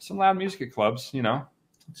 some loud music at clubs. You know,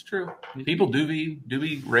 It's true. People do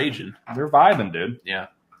be raging. they're vibing, dude. Yeah.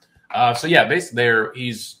 So yeah, basically,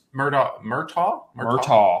 he's Murtaugh.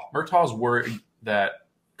 Murtaugh's worried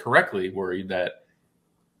correctly worried that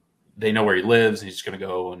they know where he lives, and he's just going to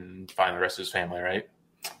go and find the rest of his family, right?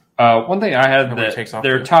 One thing I had Nobody that takes off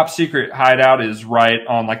their too? top secret hideout is right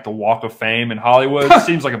on like the Walk of Fame in Hollywood.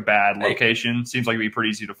 Seems like a bad Hey. location. Seems like it'd be pretty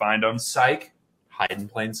easy to find them. Psych, hide in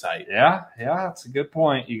plain sight. Yeah, that's a good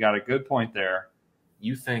point. You got a good point there.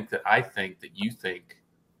 you think that I think that you think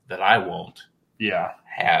that I won't Yeah.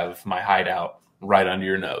 have my hideout right under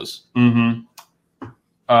your nose. Mm-hmm.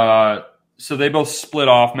 So they both split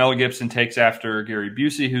off. Mel Gibson takes after Gary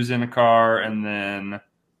Busey, who's in the car, and then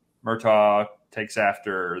Murtaugh takes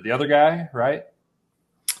after the other guy, right?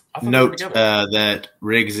 Note that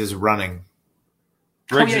Riggs is running.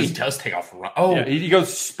 He does take off. Yeah, he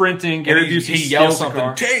goes sprinting. Gary Busey he yells steals the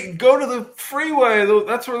car. something. Go to the freeway.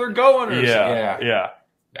 That's where they're going. Yeah.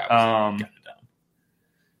 That was kind of dumb.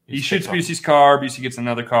 He shoots Busey's car. Busey gets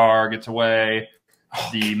another car, gets away.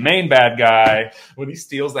 The main bad guy, when he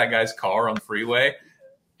steals that guy's car on the freeway,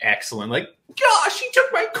 excellent. Like, gosh, he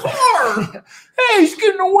took my car. Hey, he's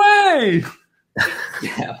getting away.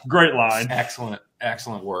 Yeah, great line.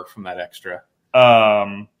 Excellent work from that extra.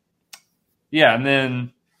 Yeah, and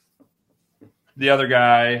then the other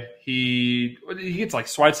guy, he gets like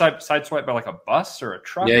sideswiped by like a bus or a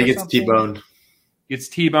truck. Yeah, he gets something. T-boned. Gets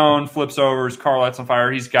T-boned, flips over, his car lights on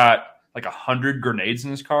fire. He's got like 100 grenades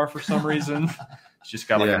in his car for some reason. He's just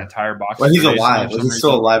got like an entire box. Well, of he's grenades alive. He's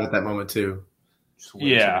still alive at that moment too.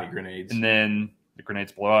 Yeah, so many grenades. And then the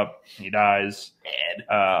grenades blow up. And he dies.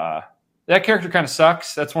 That character kind of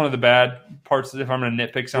sucks. That's one of the bad parts. If I'm going to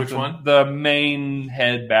nitpick something, which one? The main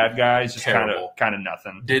head bad guy is just kind of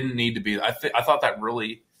nothing. Didn't need to be. I thought that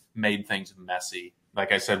really made things messy.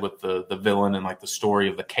 Like I said, with the villain and like the story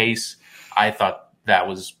of the case, I thought that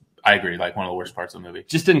was. I agree. Like one of the worst parts of the movie.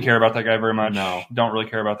 Just didn't care about that guy very much. No, don't really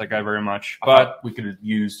care about that guy very much. But we could have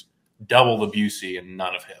used double the Busey and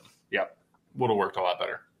none of him. Yep, would have worked a lot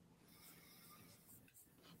better.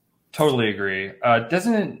 Totally agree.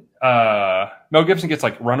 Doesn't Mel Gibson gets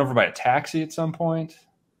like run over by a taxi at some point?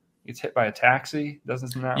 He gets hit by a taxi.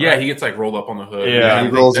 Doesn't that yeah, right? He gets like rolled up on the hood. Yeah, he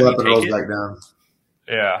rolls up and rolls back down.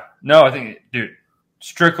 Yeah. No, I think, dude,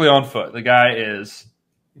 strictly on foot. The guy is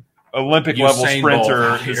Olympic level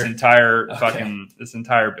sprinter this entire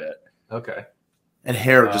bit. Okay. And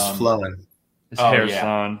hair just flowing. His hair's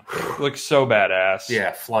flowing. Looks so badass.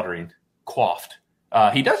 Yeah, fluttering, coiffed.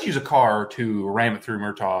 He does use a car to ram it through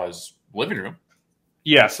Murtaugh's living room.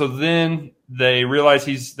 Yeah, so then they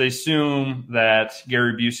realize they assume that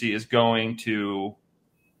Gary Busey is going to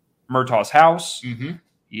Murtaugh's house. Mm-hmm.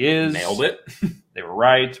 He is. Nailed it. They were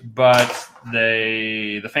right, but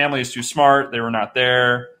the family is too smart. They were not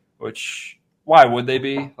there, which, why would they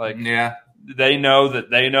be? Like, yeah. They know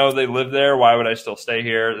they live there. Why would I still stay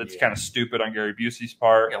here? That's kind of stupid on Gary Busey's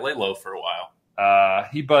part. Yeah, lay low for a while.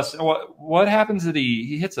 He busts. What happens that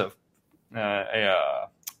he hits a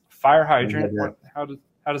fire hydrant? How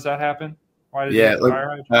does that happen? Why does he hit the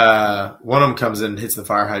fire hydrant? One of them comes in and hits the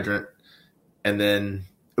fire hydrant, and then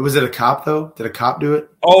was it a cop though? Did a cop do it?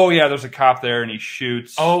 Oh yeah, there's a cop there and he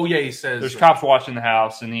shoots. Oh yeah, he says there's cops watching the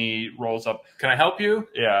house and he rolls up. Can I help you?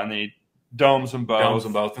 Yeah, and he domes them both.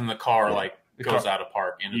 And the car goes out of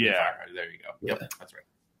park into the fire hydrant. There you go. Yeah. Yep, that's right.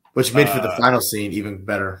 Which made for the final scene even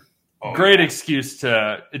better. Great excuse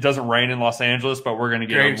to it doesn't rain in Los Angeles, but we're going to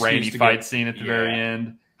get a rainy fight scene at the very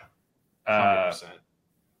end. 100%.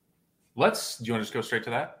 Do you want to just go straight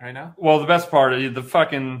to that right now? Well, the best part is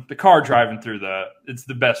the car driving through it's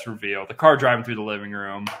the best reveal. The car driving through the living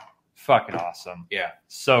room, fucking awesome. Yeah,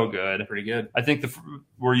 so good, pretty good. I think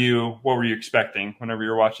what were you expecting whenever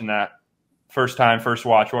you're watching that first watch?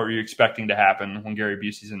 What were you expecting to happen when Gary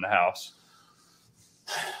Busey's in the house?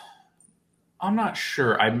 I'm not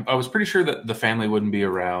sure. I was pretty sure that the family wouldn't be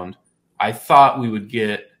around. I thought we would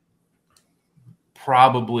get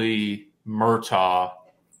probably Murtaugh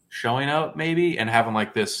showing up maybe and having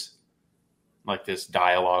like this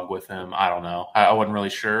dialogue with him. I don't know. I wasn't really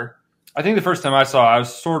sure. I think the first time I saw it, I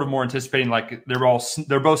was sort of more anticipating like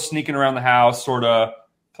they're both sneaking around the house, sort of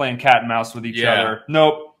playing cat and mouse with each other.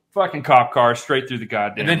 Nope. Fucking cop car straight through the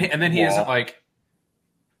goddamn And then he wall. isn't like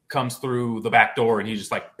comes through the back door and he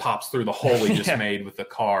just like pops through the hole he just made with the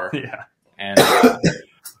car. Yeah. And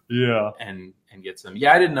and gets them.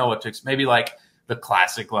 Yeah, I didn't know what to expect. Maybe like the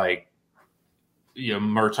classic like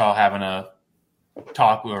Murtaugh having a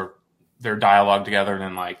talk or their dialogue together and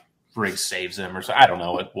then like Riggs saves him or so. I don't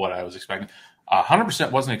know what I was expecting.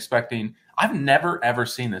 100% wasn't expecting. I've never ever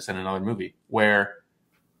seen this in another movie where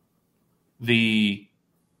the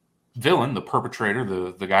villain, the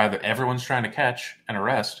perpetrator, the guy that everyone's trying to catch and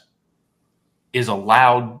arrest, is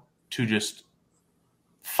allowed to just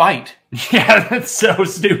fight. Yeah, that's so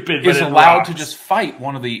stupid. Is allowed to just fight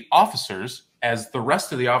one of the officers as the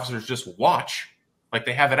rest of the officers just watch. Like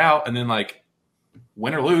they have it out and then like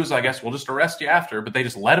win or lose, I guess we'll just arrest you after, but they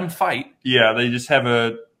just let him fight. Yeah, they just have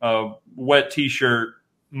a wet t-shirt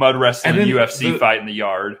mud wrestling UFC fight in the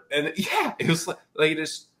yard. And yeah, it was like they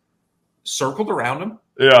just circled around him.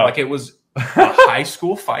 Yeah. Like it was a high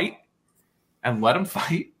school fight and let him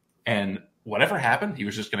fight. And whatever happened, he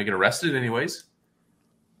was just going to get arrested anyways.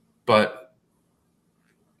 But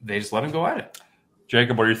they just let him go at it.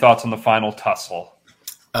 Jacob, what are your thoughts on the final tussle?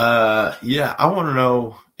 Yeah, I want to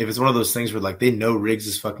know if it's one of those things where like they know Riggs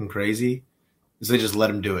is fucking crazy, so they just let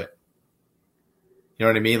him do it. You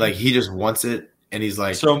know what I mean? Like he just wants it, and he's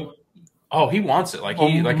like, so. Oh, he wants it. Like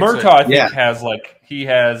Murtaugh, I think,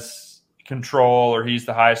 has control, or he's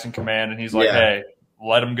the highest in command, and he's like, hey,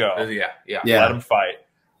 let him go. Yeah. Let him fight.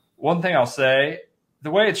 One thing I'll say,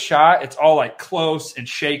 the way it's shot, it's all like close and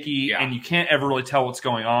shaky, and you can't ever really tell what's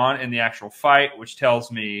going on in the actual fight, which tells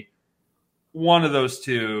me one of those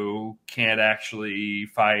two can't actually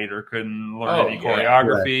fight or couldn't learn any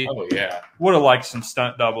choreography. Oh, yeah. Would have liked some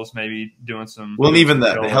stunt doubles, maybe doing some. Well, even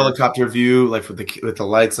the helicopter view, like with the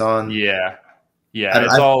lights on. Yeah.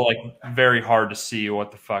 It's all like very hard to see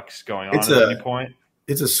what the fuck's going on at any point.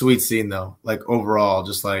 It's a sweet scene though. Like overall,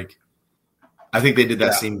 just like I think they did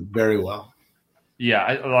that scene very well. Yeah,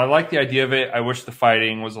 I like the idea of it. I wish the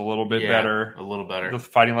fighting was a little bit better. A little better. The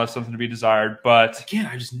fighting left something to be desired, but again,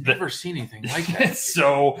 I've just never seen anything like that.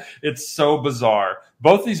 It's so bizarre.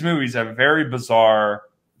 Both these movies have very bizarre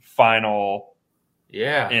final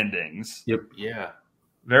endings. Yep. Yeah.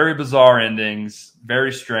 Very bizarre endings.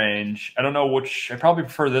 Very strange. I don't know which. I probably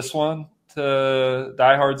prefer this one to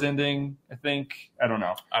Die Hard's ending. I think. I don't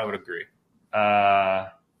know. I would agree.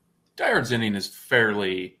 Die Hard's ending is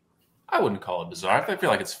fairly. I wouldn't call it bizarre. I feel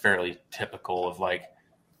like it's fairly typical of like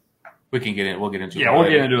we'll get into it. We'll get into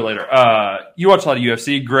it later. You watch a lot of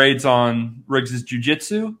UFC. Grades on Riggs'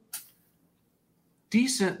 jiu-jitsu?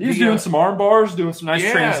 Decent. He's doing some arm bars, doing some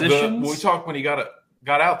nice transitions. We talked when he got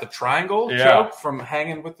out the triangle choke from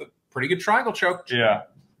hanging with the pretty good triangle choke. Yeah.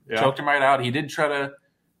 Choked him right out. He did try to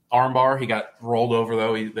arm bar. He got rolled over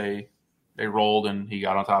though. They rolled and he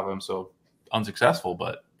got on top of him, so unsuccessful,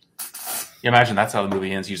 but you imagine that's how the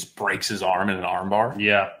movie ends. He just breaks his arm in an arm bar.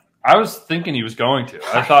 Yeah. I was thinking he was going to.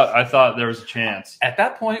 I thought there was a chance. At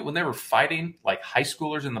that point, when they were fighting like high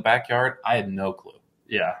schoolers in the backyard, I had no clue.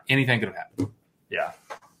 Yeah. Anything could have happened. Yeah.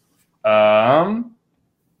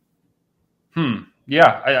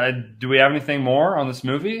 Yeah. Do we have anything more on this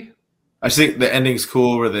movie? I think the ending's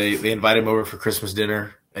cool where they invite him over for Christmas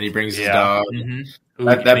dinner and he brings his dog. Mm-hmm.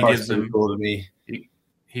 That part's pretty cool to me.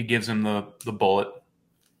 He gives him the bullet.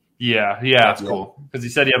 Yeah, that's cool. Because he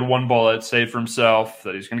said he had one bullet saved for himself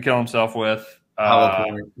that he was going to kill himself with.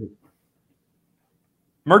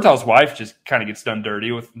 Murtaugh's wife just kind of gets done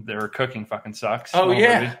dirty with their cooking fucking sucks. Oh,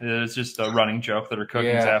 yeah. Movie. It's just a running joke that her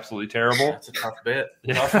cooking is absolutely terrible. That's a tough bit.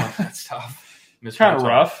 Tough one. That's tough. It's kind of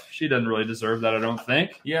rough. She doesn't really deserve that, I don't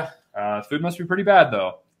think. Yeah. Food must be pretty bad,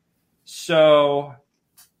 though. So,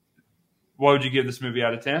 what would you give this movie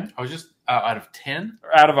out of 10? I was just out of 10?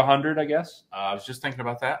 Or out of 100, I guess. I was just thinking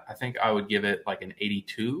about that. I think I would give it like an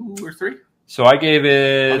 82 or 3. So I gave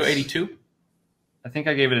it... I'll go 82. I think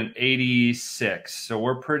I gave it an 86. So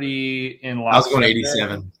we're pretty in line. I was going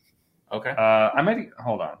 87. Okay. I might...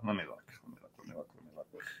 Hold on. Let me look.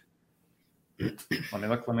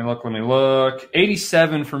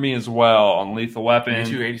 87 for me as well on Lethal Weapon.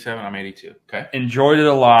 87. I'm 82. Okay. Enjoyed it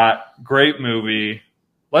a lot. Great movie.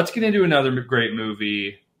 Let's get into another great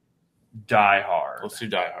movie, Die Hard. Let's do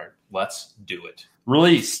Die Hard. Let's do it.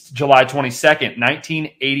 Released July 22nd,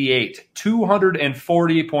 1988.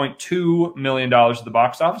 $240.2 million at the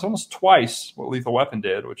box office. Almost twice what Lethal Weapon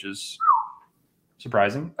did, which is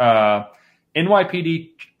surprising. NYPD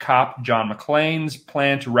cop John McClane's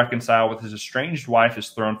plan to reconcile with his estranged wife is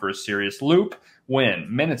thrown for a serious loop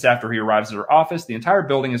when, minutes after he arrives at her office, the entire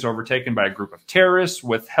building is overtaken by a group of terrorists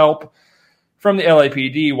with help from the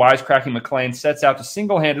LAPD. Wisecracking McClane sets out to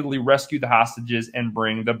single-handedly rescue the hostages and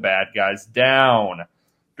bring the bad guys down.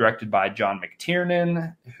 Directed by John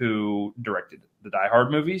McTiernan, who directed the Die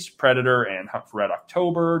Hard movies, Predator and Hunt for Red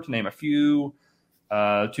October, to name a few.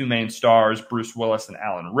 Two main stars, Bruce Willis and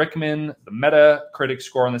Alan Rickman. The Metacritic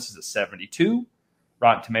score on this is a 72.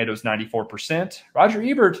 Rotten Tomatoes, 94%. Roger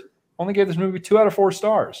Ebert only gave this movie 2 out of 4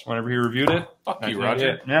 stars whenever he reviewed it. Fuck you,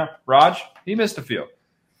 Roger. Yeah, Raj, he missed a few.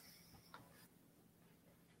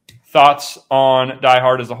 Thoughts on Die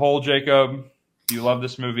Hard as a whole, Jacob? Do you love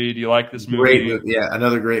this movie? Do you like this movie? Great movie. Yeah,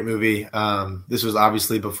 another great movie. This was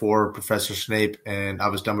obviously before Professor Snape and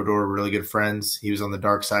Albus Dumbledore were really good friends. He was on the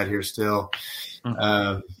dark side here still.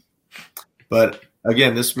 But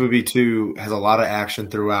again, this movie too has a lot of action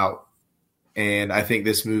throughout. And I think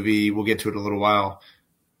this movie, we'll get to it in a little while,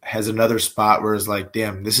 has another spot where it's like,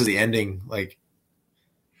 damn, this is the ending. Like,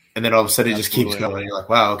 and then all of a sudden it just keeps going. You're like,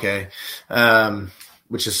 wow, okay.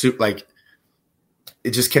 Which is like,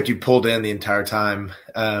 it just kept you pulled in the entire time.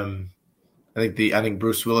 I think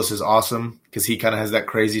Bruce Willis is awesome because he kind of has that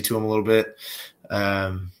crazy to him a little bit.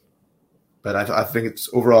 But I think it's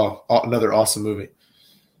overall another awesome movie.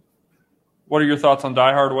 What are your thoughts on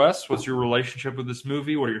Die Hard, Wes? What's your relationship with this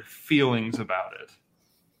movie? What are your feelings about it?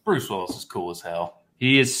 Bruce Willis is cool as hell.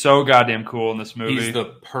 He is so goddamn cool in this movie. He's the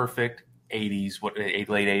perfect 80s,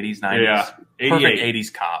 late 80s, 90s. Yeah, perfect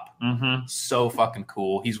 80s cop. Mm-hmm. So fucking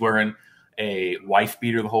cool. He's wearing a wife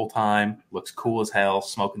beater the whole time. Looks cool as hell.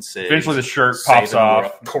 Smoking cigs. Eventually, the shirt pops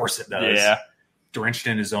off. Of course it does. Yeah. Drenched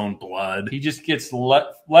in his own blood. He just gets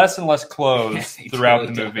less and less clothes throughout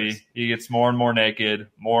really the movie. does. He gets more and more naked,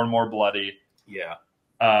 more and more bloody. Yeah.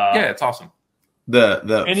 Yeah, it's awesome. The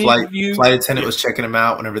flight attendant was checking him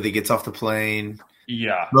out whenever he gets off the plane.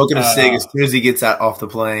 Yeah. Smoking a cig as soon as he gets off the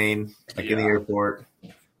plane, in the airport.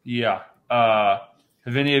 Yeah.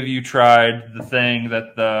 Have any of you tried the thing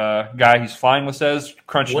that the guy he's flying with says?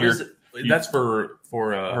 Crunching What your, is it? That's for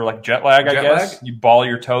like jet lag, I guess. You ball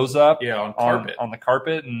your toes up on carpet. On the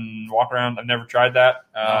carpet and walk around. I've never tried that.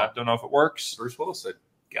 Don't know if it works. Bruce Willis said,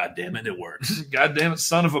 God damn it, it works. God damn it,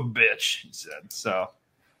 son of a bitch, he said. So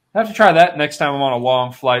I have to try that next time I'm on a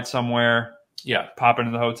long flight somewhere. Yeah, pop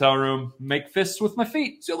into the hotel room, make fists with my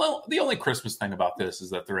feet. So the only Christmas thing about this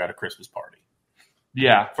is that they're at a Christmas party.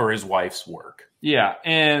 Yeah. For his wife's work. Yeah,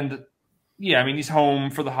 and I mean, he's home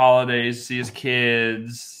for the holidays, see his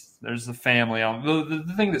kids. There's the family.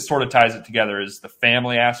 The thing that sort of ties it together is the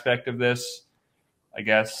family aspect of this, I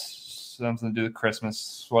guess. Something to do with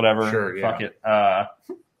Christmas, whatever. Sure, yeah. Fuck it.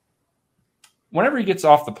 Whenever he gets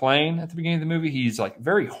off the plane at the beginning of the movie, he's like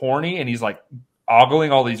very horny and he's like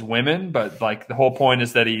ogling all these women, but like the whole point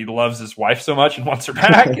is that he loves his wife so much and wants her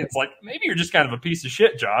back. It's like, maybe you're just kind of a piece of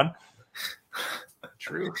shit, John.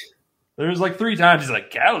 True. There's like 3 times he's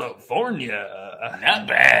like, California. Not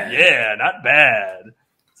bad. Yeah, not bad.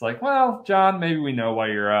 It's like, well, John, maybe we know why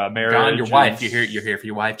you're married. John, your wife. You're here for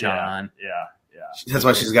your wife, John. Yeah. That's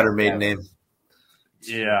why she's got her maiden name.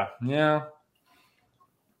 Yeah.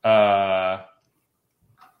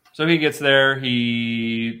 So he gets there.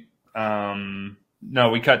 We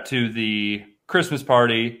cut to the Christmas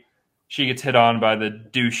party. She gets hit on by the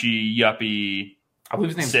douchey, yuppie, I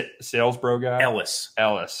believe his name's sales bro guy. Ellis.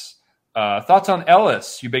 Thoughts on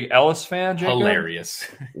Ellis? You big Ellis fan, Jacob? Hilarious.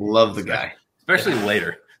 Love the guy. Especially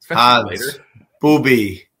later. Hans,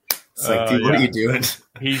 Booby. It's like, dude, what are you doing?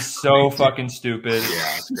 He's so fucking stupid.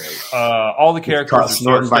 Yeah, it's great. All the characters are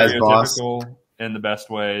so by his boss. stereotypical in the best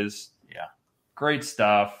ways. Yeah. Great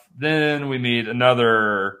stuff. Then we meet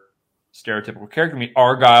another stereotypical character. We meet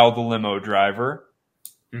Argyle, the limo driver.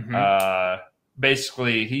 Mm-hmm.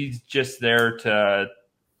 Basically, he's just there to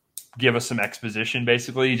give us some exposition.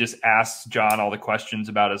 Basically, he just asks John all the questions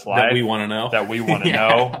about his life that we want to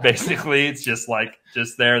know. Basically, it's just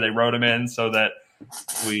there. They wrote him in so that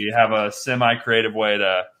we have a semi-creative way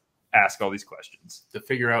to ask all these questions to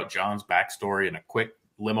figure out John's backstory in a quick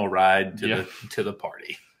limo ride to the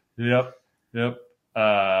party. Yep.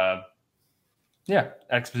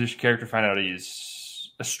 Exposition character. Find out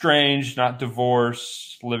he's estranged, not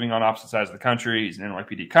divorced, living on opposite sides of the country. He's an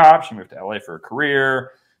NYPD cop. She moved to LA for a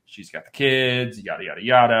career. She's got the kids. Yada yada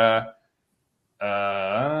yada.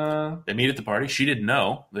 They meet at the party. She didn't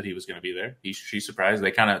know that he was going to be there. She's surprised.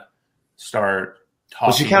 They kind of start talking.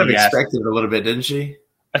 Well, she kind of expected it a little bit, didn't she?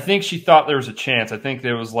 I think she thought there was a chance. I think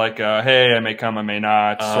there was like a, hey, I may come, I may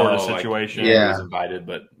not sort of situation. He was invited,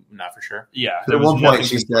 but not for sure. Yeah. At one point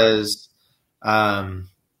she says, I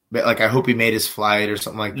hope he made his flight or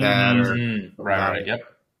something like that. Mm-hmm. Right. Yep.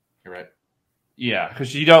 You're right. Yeah, because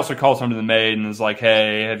she also calls him to the maid and is like,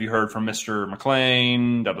 hey, have you heard from Mr.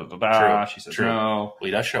 McClane? Da, da, da, da. She says no. Well, he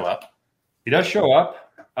does show up.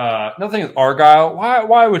 Another thing is Argyle.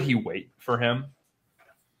 Why would he wait for him?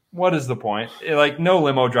 What is the point? Like, no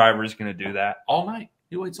limo driver is going to do that. All night.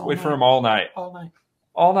 He waits all night. Wait for him all night. All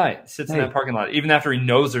night. Sits in that parking lot. Even after he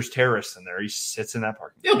knows there's terrorists in there, he sits in that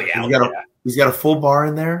parking lot. He'll be out. He's got a full bar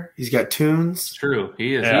in there. He's got tunes. It's true.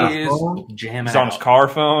 He is. Yeah. He is jamming. He's on his car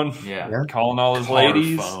phone. Yeah. Calling all his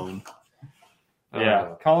ladies. Phone.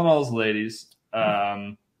 Calling all his ladies.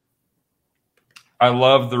 I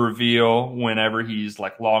love the reveal whenever he's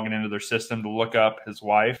like logging into their system to look up his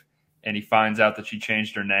wife and he finds out that she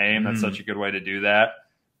changed her name. That's such a good way to do that.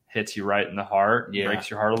 Hits you right in the heart. Yeah. Breaks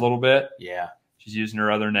your heart a little bit. Yeah. She's using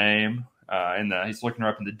her other name. He's looking her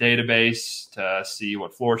up in the database to see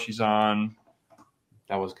what floor she's on.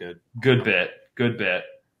 That was good. Good bit.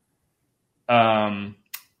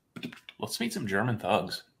 Let's meet some German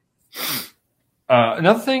thugs.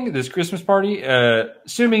 Another thing, this Christmas party,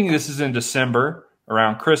 assuming this is in December,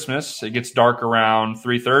 around Christmas, it gets dark around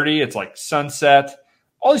 3:30. It's like sunset.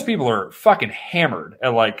 All these people are fucking hammered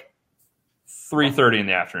at like 3:30 in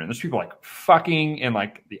the afternoon. There's people like fucking in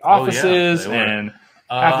like the offices, and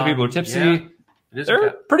half the people are tipsy. Yeah.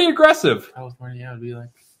 They're pretty aggressive. California, it'd be like,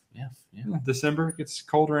 yeah. December, it gets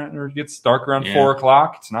colder or it gets dark around 4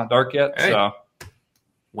 o'clock. It's not dark yet, so.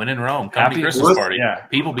 When in Rome, come to Christmas party. Yeah,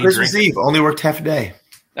 people be Christmas drinking. Eve only worked half a day.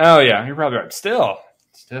 Oh yeah, you're probably right. Still,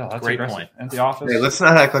 that's Great aggressive. point. At the office. Hey, let's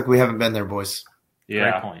not act like we haven't been there, boys.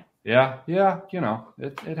 Yeah. Great point. Yeah. You know,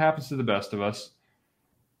 it happens to the best of us.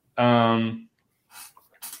 And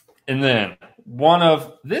then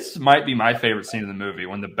this might be my favorite scene in the movie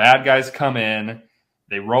when the bad guys come in,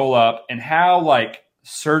 they roll up, and how like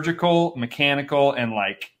surgical, mechanical, and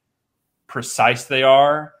like precise they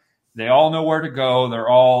are. They all know where to go. They're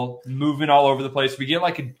all moving all over the place. We get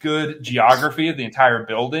like a good geography of the entire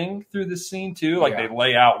building through this scene too. Like they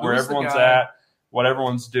lay out where everyone's at, what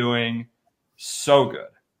everyone's doing. So good.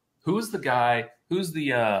 Who's the guy? Who's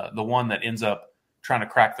the one that ends up trying to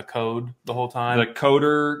crack the code the whole time? The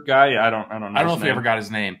coder guy. I don't know. I don't know if we ever got his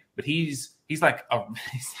name, but he's like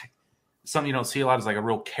something you don't see a lot. Is like a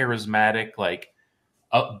real charismatic, like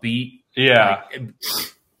upbeat. Yeah. Like,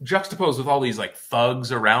 juxtaposed with all these like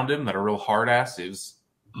thugs around him that are real hard ass. It was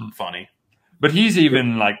funny. But he's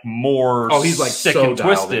even like more he's like sick so and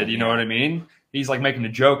twisted. in, you know what I mean? He's like making a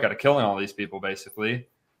joke out of killing all these people, basically.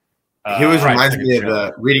 He always reminds me of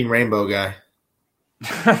the Reading Rainbow guy.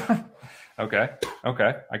 Okay,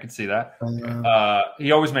 I can see that.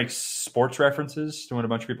 He always makes sports references to when a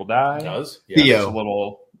bunch of people die. He does. Yeah, Theo. a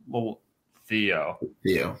little Theo.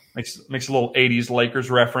 Makes a little 80s Lakers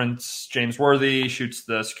reference. James Worthy shoots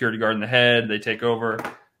the security guard in the head. They take over.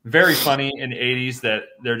 Very funny in the 80s that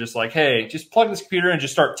they're just like, hey, just plug this computer in and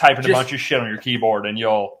just start typing a bunch of shit on your keyboard and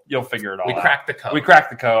you'll figure it all out. We cracked the code. We cracked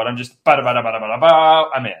the code. I'm just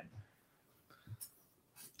I'm in.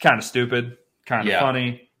 Kind of stupid, kind of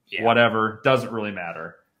funny, whatever. Doesn't really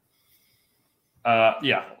matter.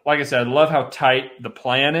 Like I said, love how tight the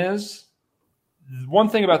plan is. One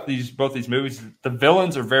thing about both these movies, the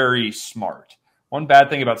villains are very smart. One bad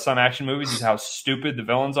thing about some action movies is how stupid the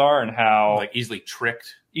villains are and how like easily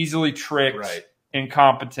tricked, right.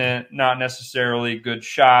 Incompetent, not necessarily good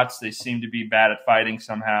shots. They seem to be bad at fighting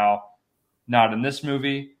somehow. Not in this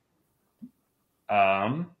movie.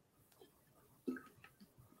 And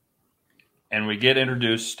we get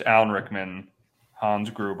introduced to Alan Rickman, Hans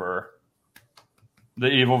Gruber, the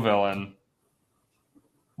evil villain.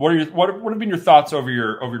 What have been your thoughts over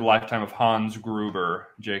your lifetime of Hans Gruber,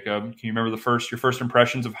 Jacob? Can you remember your first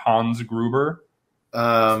impressions of Hans Gruber?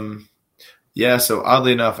 Yeah, so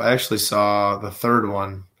oddly enough, I actually saw the third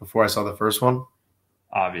one before I saw the first one.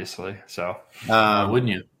 Obviously, so wouldn't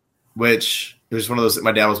you? Which it was one of those.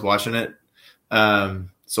 My dad was watching it,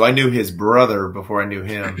 so I knew his brother before I knew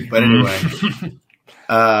him. But anyway,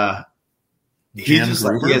 he's just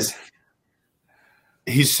like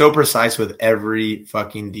he's so precise with every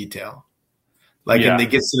fucking detail. Like, and it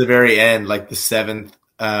gets to the very end, like the seventh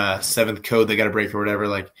code they got to break or whatever.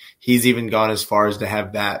 Like, he's even gone as far as to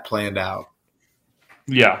have that planned out.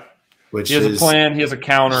 Yeah, he has a plan. He has a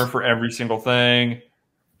counter for every single thing,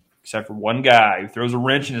 except for one guy who throws a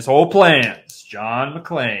wrench in his whole plans, John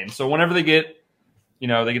McClane. So whenever they get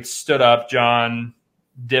stood up, John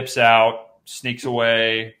dips out, sneaks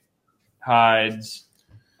away, hides.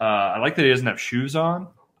 I like that he doesn't have shoes on.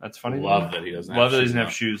 That's funny. Love that he doesn't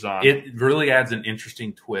have shoes on. It really adds an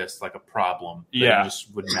interesting twist, like a problem that you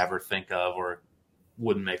just would never think of or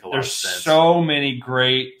wouldn't make a lot of sense. There's so many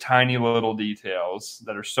great tiny little details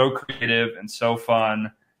that are so creative and so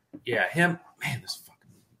fun. Yeah,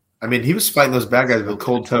 I mean, he was fighting those bad guys with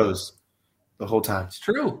cold toes the whole time. It's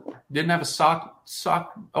true. Didn't have a sock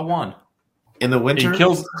one. In the winter? He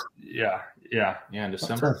kills in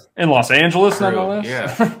December. In Los Angeles, True. nonetheless.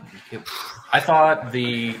 Yeah. I thought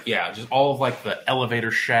just all of like the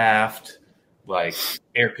elevator shaft, like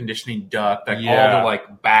air conditioning duct, like all the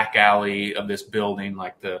like back alley of this building,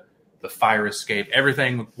 like the fire escape,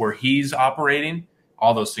 everything where he's operating,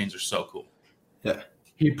 all those scenes are so cool. Yeah.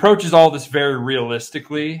 He approaches all this very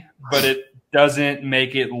realistically, but it doesn't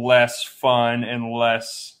make it less fun and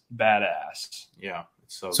less badass. Yeah.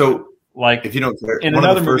 It's so good. Like, if you don't care, in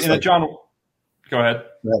another movie, go ahead.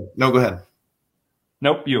 No, go ahead.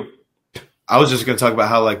 Nope, you. I was just going to talk about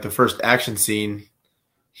how, like, the first action scene,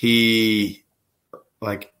 he,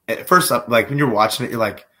 like, at first, like, when you're watching it, you're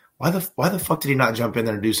like, why the fuck did he not jump in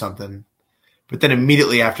there and do something? But then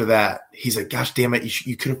immediately after that, he's like, gosh damn it,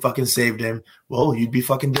 you could have fucking saved him. Well, you'd be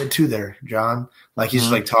fucking dead too there, John. Like, he's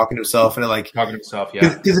just, like, talking to himself. And, like, talking to himself,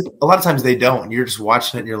 yeah. Because a lot of times they don't. And you're just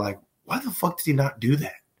watching it and you're like, why the fuck did he not do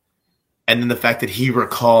that? And then the fact that he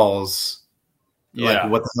recalls Yeah.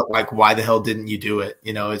 Like what the hell, like why the hell didn't you do it?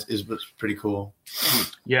 You know, is pretty cool.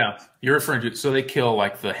 Yeah, you're referring to. So they kill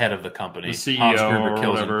like the head of the company, The CEO Hans Gruber or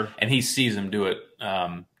kills whatever. him, and he sees him do it.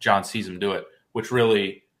 John sees him do it, which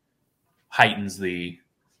really heightens the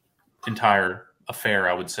entire affair.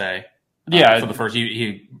 I would say. Yeah. For the first,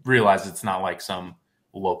 he realized it's not like some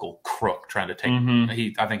local crook trying to take.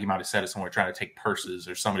 I think he might have said it somewhere, trying to take purses,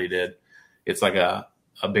 or somebody did. It's like a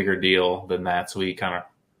bigger deal than that. So he kind of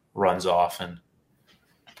runs off and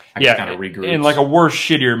kind of regroups. In like a worse,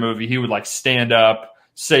 shittier movie, he would like stand up,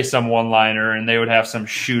 say some one-liner, and they would have some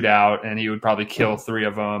shootout, and he would probably kill 3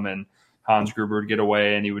 of them, and Hans Gruber would get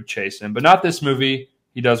away, and he would chase him. But not this movie.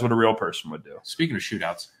 He does what a real person would do. Speaking of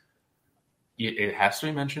shootouts, it has to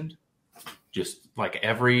be mentioned. Just like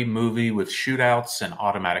every movie with shootouts and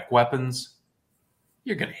automatic weapons,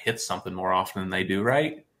 you're going to hit something more often than they do,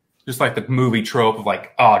 right? Just like the movie trope of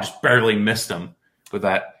like, oh, just barely missed them with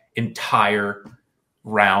that entire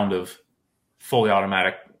round of fully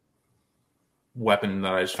automatic weapon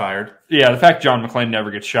that I just fired. Yeah, the fact John McClane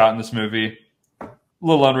never gets shot in this movie, a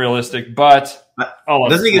little unrealistic, but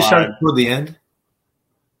doesn't he get shot toward the end?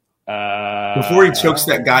 Before he chokes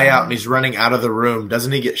that guy out and he's running out of the room,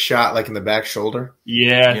 doesn't he get shot like in the back shoulder?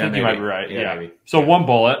 Yeah, I think you might be right. Yeah. Maybe. So one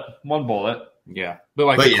bullet. Yeah. But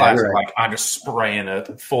like the classic, like I'm just spraying a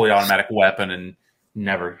fully automatic weapon and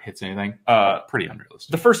never hits anything. Pretty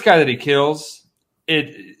unrealistic. The first guy that he kills,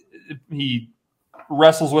 he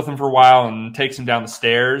wrestles with him for a while and takes him down the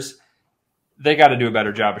stairs. They got to do a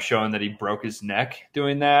better job of showing that he broke his neck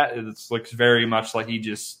doing that. It looks very much like he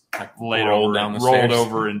just like rolled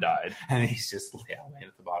over and died. And he's just laying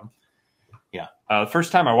at the bottom. Yeah. The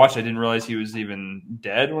first time I watched, I didn't realize he was even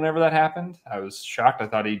dead whenever that happened. I was shocked. I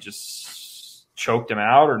thought he just choked him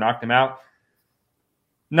out or knocked him out.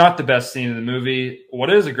 Not the best scene in the movie.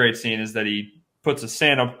 What is a great scene is that he puts a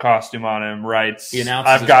Santa costume on him, writes,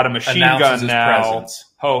 I've got a machine gun now.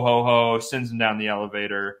 Presence. Ho, ho, ho. Sends him down the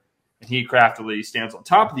elevator. And he craftily stands on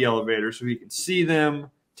top of the elevator so he can see them,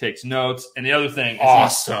 takes notes. And the other thing is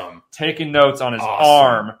awesome. Taking notes on his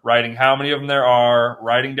arm, writing how many of them there are,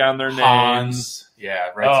 writing down their names. Yeah,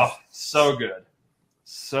 right. Oh, so good.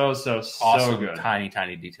 So awesome, so good.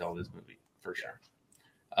 Tiny detail of this movie, for sure.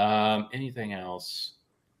 Anything else?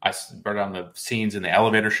 I brought down the scenes in the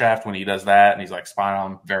elevator shaft when he does that, and he's like spying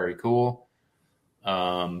on him. Very cool.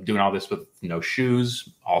 Doing all this with no shoes,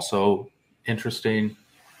 also interesting.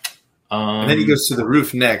 And then he goes to the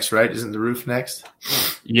roof next, right? Isn't the roof next?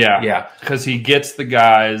 Yeah. Because he gets the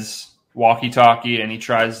guy's walkie-talkie and he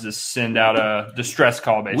tries to send out a distress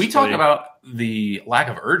call, basically. We talk about the lack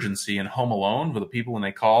of urgency in Home Alone for the people when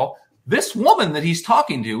they call. This woman that he's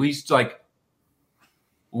talking to, he's like,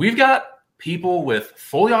 we've got people with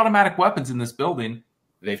fully automatic weapons in this building.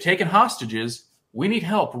 They've taken hostages. We need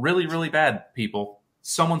help really, really bad, people.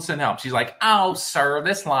 Someone send help. She's like, oh, sir,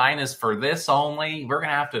 this line is for this only. We're going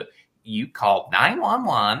to have to... You called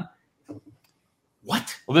 911.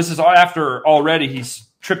 What? Well, this is after already he's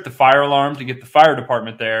tripped the fire alarm to get the fire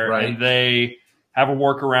department there. Right. And they have a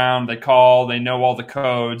workaround. They call. They know all the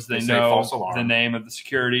codes. They know the name of the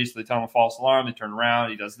security. So they tell him a false alarm. They turn around.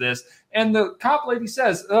 He does this. And the cop lady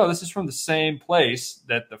says, oh, this is from the same place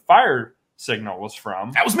that the fire signal was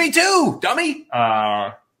from. That was me too, dummy.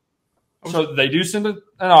 So they do send an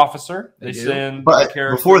officer. They send but a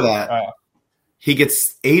character. Before that, he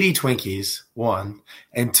gets 80 Twinkies, 1.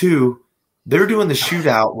 And 2, they're doing the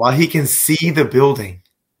shootout while he can see the building.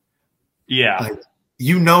 Yeah. Like,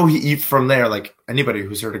 you know, from there, like anybody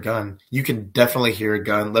who's heard a gun, you can definitely hear a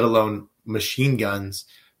gun, let alone machine guns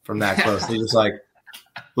from that close. He's just like,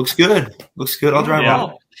 looks good. Looks good. I'll drive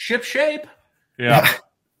on. Ship shape. Yeah.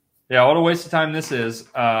 Yeah, what a waste of time this is.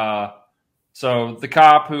 So the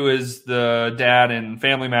cop who is the dad in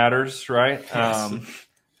Family Matters, right? Yes.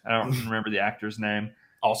 I don't remember the actor's name.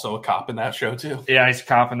 Also a cop in that show, too. Yeah, he's a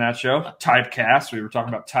cop in that show. Typecast. We were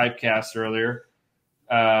talking about typecast earlier.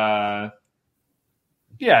 Yeah,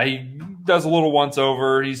 he does a little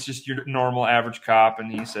once-over. He's just your normal average cop,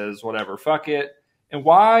 and he says, whatever, fuck it. And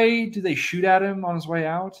why do they shoot at him on his way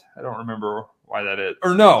out? I don't remember why that is.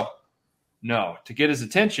 Or no. To get his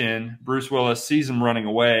attention, Bruce Willis sees him running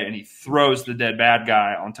away, and he throws the dead bad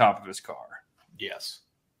guy on top of his car. Yes.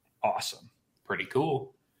 Awesome. Pretty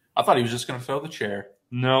cool. I thought he was just going to throw the chair.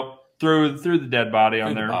 Nope. Threw the dead body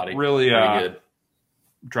on there. Really good.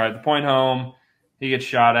 Drive the point home. He gets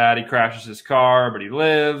shot at. He crashes his car, but he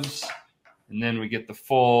lives. And then we get the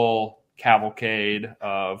full cavalcade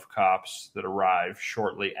of cops that arrive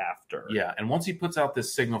shortly after. Yeah, and once he puts out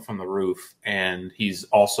this signal from the roof, and he's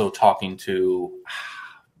also talking to...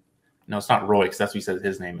 No, it's not Roy, because that's what he said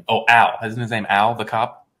his name. Oh, Al. Isn't his name Al, the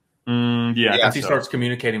cop? Yeah, Once he starts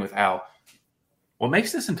communicating with Al. What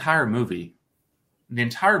makes this entire movie, the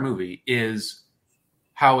entire movie, is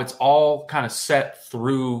how it's all kind of set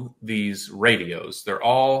through these radios. They're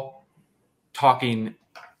all talking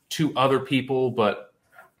to other people, but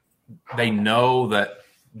they know that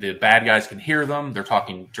the bad guys can hear them. They're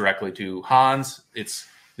talking directly to Hans. It's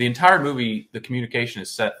the entire movie. The communication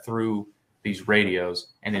is set through these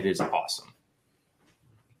radios, and it is awesome.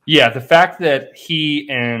 Yeah, the fact that he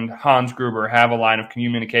and Hans Gruber have a line of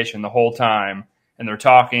communication the whole time, and they're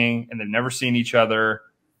talking, and they've never seen each other,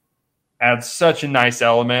 adds such a nice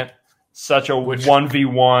element, such a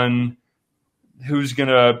 1v1, who's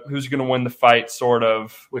gonna win the fight, sort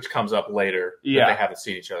of, which comes up later. Yeah, that they haven't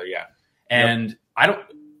seen each other yet, and I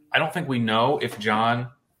don't think we know if John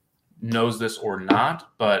knows this or not,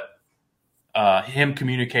 but him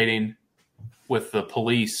communicating with the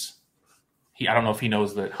police, I don't know if he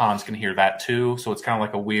knows that Hans can hear that too. So it's kind of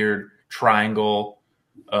like a weird triangle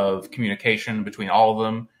of communication between all of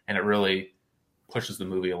them, and it really pushes the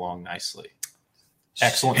movie along nicely.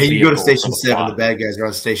 Excellent. Hey, you go to Station 7. The bad guys are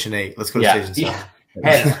on Station 8. Let's go to Station 7.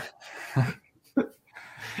 Hey.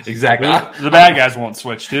 Exactly. The bad guys won't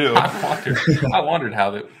switch too. I wondered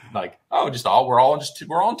how that, like, we're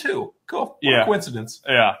on 2. Cool. What a coincidence.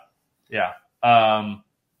 Yeah.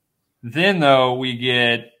 Then though we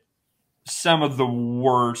get some of the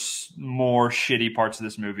worst, more shitty parts of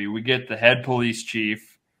this movie. We get the head police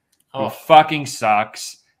chief who fucking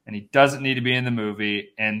sucks, and he doesn't need to be in the movie.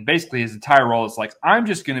 And basically his entire role is like, I'm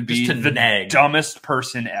just going to be the dumbest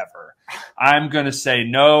person ever. I'm going to say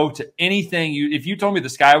no to anything. If you told me the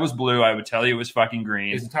sky was blue, I would tell you it was fucking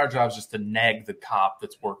green. His entire job is just to nag the cop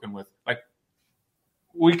that's working with, like,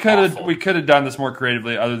 we could have done this more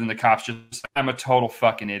creatively other than the cops just, I'm a total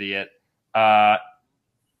fucking idiot.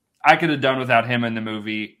 I could have done without him in the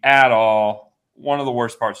movie at all. One of the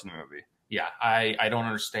worst parts of the movie. Yeah, I don't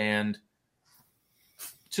understand.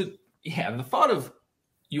 The thought of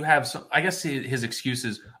you have some, I guess his excuse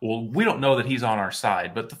is, well, we don't know that he's on our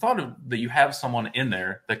side, but the thought of that you have someone in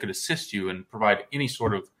there that could assist you and provide any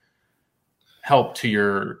sort of help to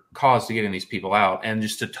your cause to getting these people out, and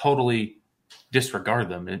just to totally disregard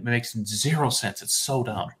them, it makes zero sense. It's so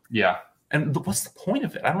dumb. Yeah. And what's the point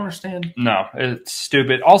of it? I don't understand. No, it's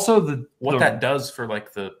stupid. Also, what that does for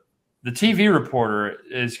like the TV reporter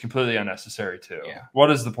is completely unnecessary too. Yeah. What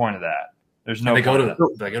is the point of that? There's no. They go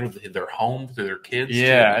to their home to their kids.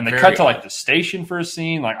 Yeah, and they cut to like the station for a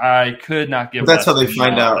scene. Like, I could not give. But that's how they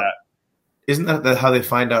find out. Isn't that how they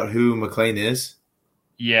find out who McClane is?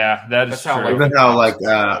 Yeah, that's true. Isn't how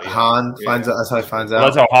Han finds out? That's how he finds out. Well,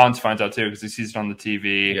 that's how Hans finds out too, because he sees it on the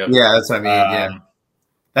TV. Yep. Yeah, that's what I mean. Yeah.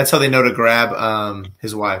 That's how they know to grab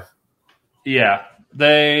his wife. Yeah,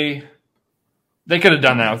 they could have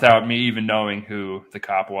done that without me even knowing who the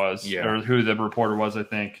cop was or who the reporter was. I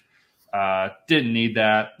think didn't need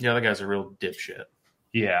that. Yeah, that guy's a real dipshit.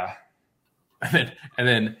 Yeah, and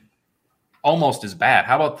then almost as bad.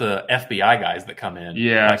 How about the FBI guys that come in?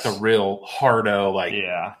 Yeah, like the real hardo. Like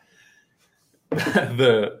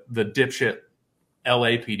the dipshit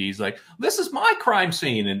LAPD's like, this is my crime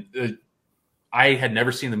scene, and I had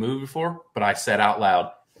never seen the movie before, but I said out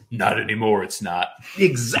loud, not anymore, it's not.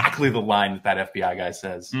 Exactly the line that FBI guy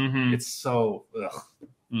says. Mm-hmm. It's so... ugh.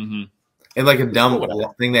 Mm-hmm. And like a dumb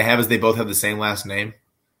thing they have is they both have the same last name.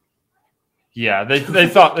 Yeah, they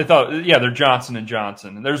thought, they're Johnson and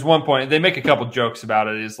Johnson. And there's one point, they make a couple jokes about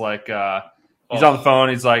it. He's like, he's on the phone,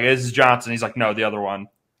 he's like, this is Johnson. He's like, no, the other one.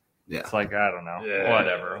 Yeah. It's like, I don't know. Yeah.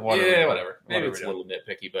 Whatever. Maybe it's a little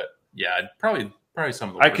nitpicky, but yeah, probably some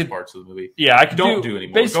of the worst parts of the movie. Yeah, I could don't do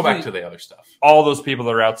anymore. Go back to the other stuff. All those people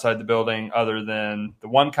that are outside the building, other than the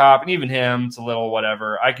one cop, and even him, it's a little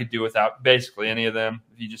whatever. I could do without basically any of them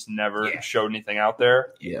if he just never showed anything out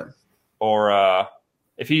there. Yeah. Or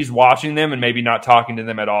if he's watching them and maybe not talking to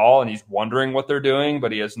them at all, and he's wondering what they're doing,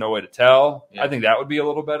 but he has no way to tell. Yeah. I think that would be a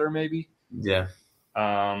little better, maybe. Yeah.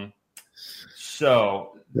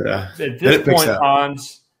 So at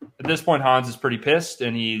this point, Hans is pretty pissed,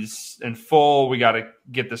 and he's in full, we got to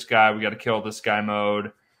get this guy, we got to kill this guy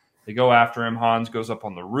mode. They go after him. Hans goes up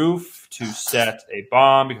on the roof to set a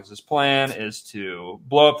bomb because his plan is to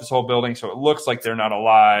blow up this whole building so it looks like they're not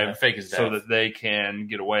alive, fake his death, so that they can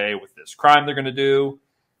get away with this crime they're going to do.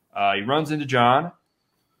 He runs into John,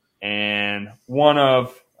 and one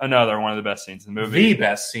of the best scenes in the movie. The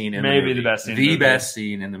best scene in maybe the movie. The best scene. The best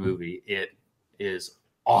scene in the movie. It is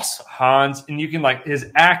awesome. Hans, and you can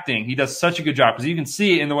his acting, he does such a good job because you can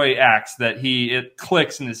see in the way he acts that it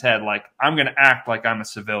clicks in his head, like, I'm going to act like I'm a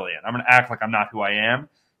civilian. I'm going to act like I'm not who I am.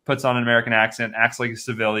 Puts on an American accent, acts like a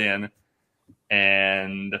civilian,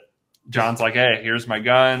 and John's like, hey, here's my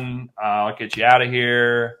gun. I'll get you out of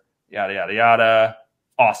here. Yada, yada, yada.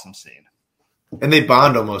 Awesome scene. And they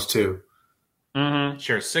bond almost too. Mm-hmm.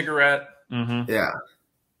 Share a cigarette. Mm-hmm. Yeah.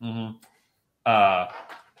 Mm-hmm.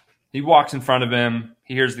 He walks in front of him.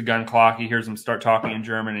 He hears the gun clock. He hears him start talking in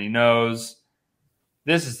German, and he knows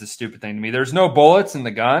this is the stupid thing to me. There's no bullets in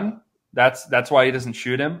the gun. That's why he doesn't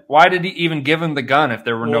shoot him. Why did he even give him the gun if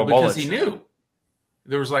there were no bullets? Because he knew.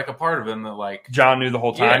 There was like a part of him that like John knew the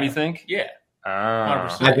whole time. Yeah. You think? yeah.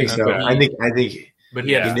 100%. I think so. Okay. I think But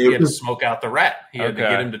he had to smoke out the rat. He had to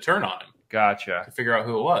Okay. get him to turn on him Gotcha. to figure out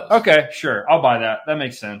who it was. Okay, sure. I'll buy that. That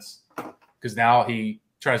makes sense. Because now he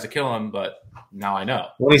tries to kill him, but now I know.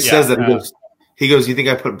 when he Yeah, says that, he goes, "You think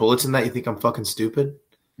I put bullets in that? You think I'm fucking stupid?"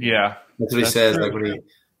 Yeah. That's what he That's says. true. Like when he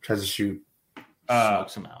tries to shoot.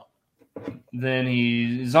 Smokes him out. Then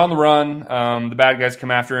he's on the run. The bad guys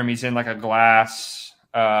come after him. He's in like a glass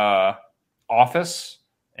office,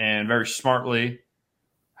 and very smartly,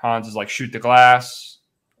 Hans is like, shoot the glass.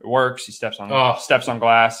 It works. He steps on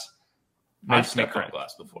glass. I've Makes me stepped on cringe.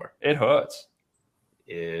 glass before. It hurts.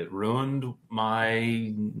 It ruined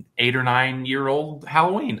my 8 or 9 year old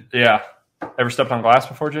Halloween. Yeah. Ever stepped on glass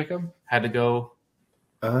before, Jacob? Had to go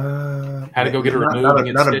Had to go get it removed and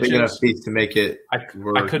get Not a big stitches. enough piece to make it. I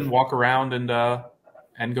work. couldn't walk around and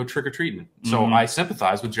go trick or treating. So Mhm. I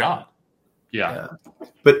sympathize with John. Yeah.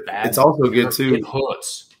 But Bad. it's also good It too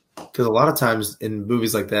hurts. because a lot of times in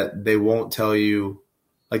movies like that, they won't tell you.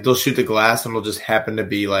 Like they'll shoot the glass and it'll just happen to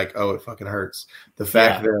be like, oh, it fucking hurts. The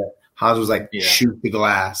fact that Hans was like, Yeah. shoot the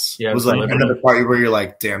glass. Yeah, It was it was like deliberate. another part where you're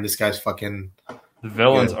like, damn, this guy's fucking. The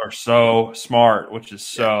villains Good. are so smart, which is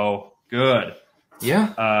so good.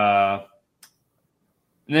 Yeah.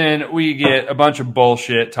 Then we get a bunch of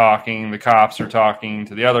bullshit talking. The cops are talking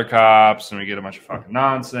to the other cops, and we get a bunch of fucking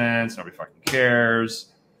nonsense. Nobody fucking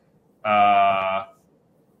cares.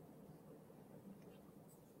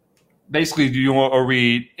 Basically,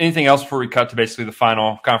 anything else before we cut to basically the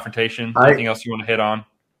final confrontation? Anything else you want to hit on?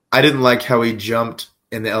 I didn't like how he jumped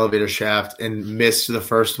in the elevator shaft and missed the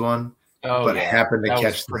first one, Oh, but happened to that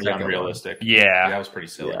catch was the pretty second unrealistic. Yeah. That was pretty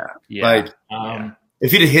silly. one. Yeah. Like Um,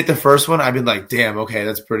 if he'd have hit the first one, I'd been like, damn, okay,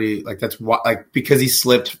 that's pretty. Like that's what like because he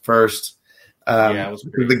slipped first. Yeah, it was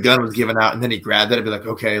because the gun was given out, and then he grabbed it. I'd be like,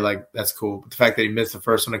 okay, like that's cool. But the fact that he missed the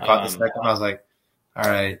first one and caught the second one, I was like, all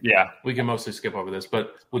right. Yeah. we can mostly skip over this,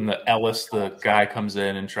 but when the guy comes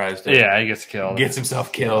in and tries to Yeah, he gets killed. gets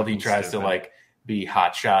himself killed, he tries Stupid. to like be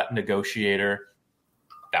hotshot negotiator.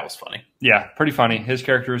 That was funny. Yeah, pretty funny. His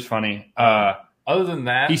character is funny. Other than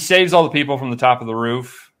that, He saves all the people from the top of the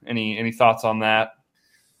roof. Any thoughts on that?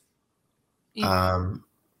 it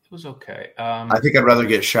was okay. I think I'd rather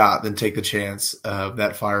get shot than take the chance of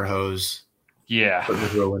that fire hose Yeah. put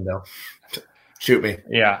through a window. Shoot me.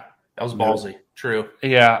 Yeah. that was ballsy. True.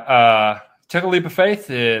 Yeah. Took a leap of faith.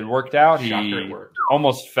 It worked out. Shocker, He it worked.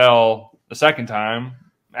 almost fell the second time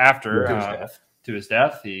after To his death. to his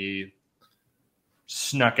death. He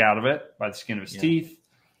snuck out of it by the skin of his teeth.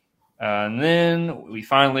 And then we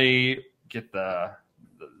finally get the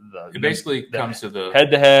It basically comes to the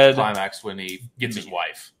head-to-head. climax when he gets his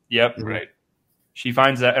wife. Yep. Right. He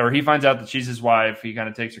finds out that she's his wife. He kind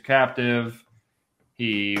of takes her captive.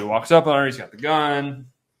 He walks up on her. He's got the gun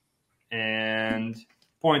and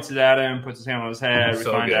points it at him, puts his hand on his head. We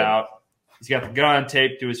So find good. out he's got the gun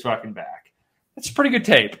taped to his fucking back. It's a pretty good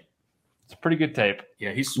tape. It's a pretty good tape.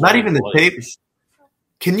 Yeah, he's Not even the sweating tape.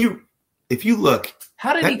 Can you, if you look,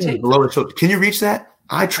 How did he that take below his shoulder. Can you reach that?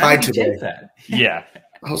 I How tried did he today. take that? Yeah.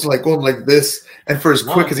 I was like going like this, and for as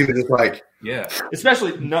quick as he was just like, Yeah.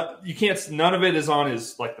 Especially, you can't. None of it is on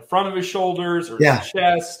his the front of his shoulders or Yeah. his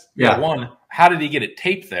chest. Yeah. Yeah. One, how did he get it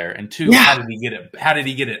taped there? And two, Yeah. how did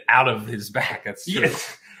he get it out of his back? That's true.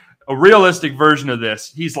 Yes. A realistic version of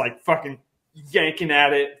this. He's like fucking yanking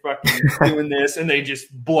at it, fucking doing this, and they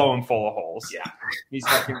just blow him full of holes. Yeah. He's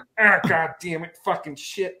fucking, god damn it, fucking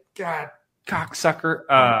shit, god, cocksucker.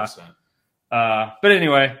 100%. But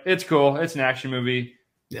anyway, it's cool. It's an action movie.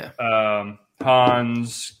 yeah.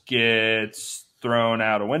 Hans gets thrown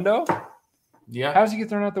out a window. Yeah. How does he get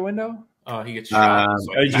thrown out the window? He gets shot.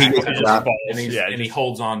 So He back gets of shot. his- balls. and he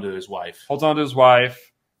holds on to his wife. Holds on to his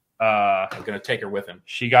wife. I'm going to take her with him.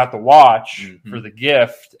 She got the watch Mhm. for the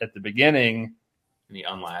gift at the beginning. And he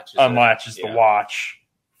unlatches Unlatches the watch,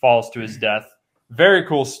 falls to his death. Very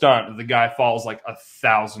cool stunt. The guy falls like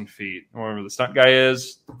 1,000 feet. Wherever the stunt guy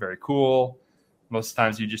is, very cool. Most of the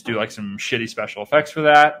times you just do like some shitty special effects for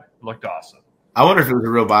that. It looked awesome. I wonder if it was a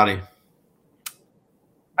real body.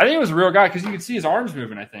 I think it was a real guy because you could see his arms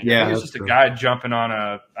moving, I think. Yeah, I think it was that's just a true. guy jumping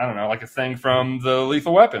on like a thing from the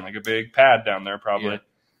Lethal Weapon, like a big pad down there probably.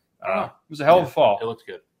 Yeah. It was a hell of a fall. It looked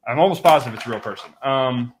good. I'm almost positive it's a real person.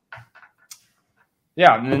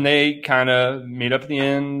 Yeah, and then they kind of meet up at the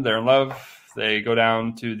end. They're in love. They go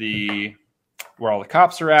down to where all the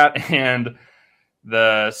cops are at, and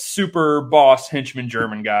the super boss henchman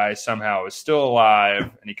German guy somehow is still alive,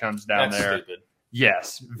 and he comes down there. Stupid.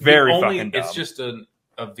 Yes, very fucking dumb. It's just a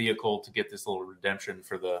vehicle to get this little redemption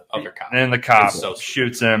for the other cop. And the cop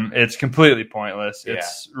shoots him. It's completely pointless. Yeah.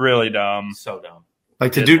 It's really dumb. So dumb.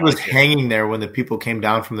 Like the dude was hanging there when the people came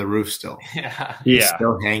down from the roof still. Yeah. He's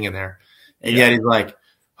still hanging there. And yet he's like,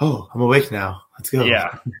 oh, I'm awake now. Let's go.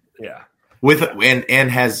 Yeah. Yeah.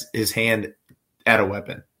 And has his hand at a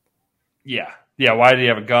weapon. Yeah. Yeah. Why did he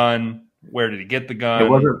have a gun? Where did he get the gun?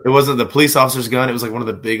 It wasn't the police officer's gun. It was like one of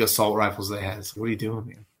the big assault rifles they had. So what are you doing,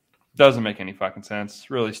 man? Doesn't make any fucking sense. It's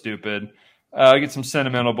really stupid. Get some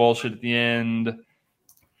sentimental bullshit at the end.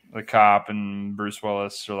 The cop and Bruce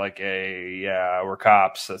Willis are like, hey, yeah, we're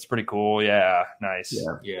cops. That's pretty cool. Yeah, nice.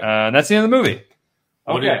 Yeah. And that's the end of the movie.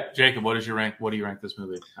 Okay. Jacob, what do you rank this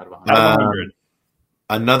movie out of 100? Out of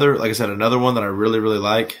 100. Another one that I really, really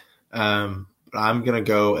like. I'm going to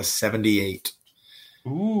go a 78.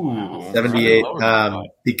 Ooh. 78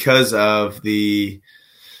 because of the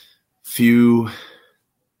few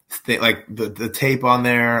like the tape on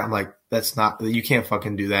there. I'm like, you can't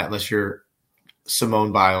fucking do that unless you're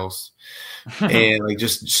Simone Biles and like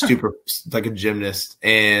just super like a gymnast,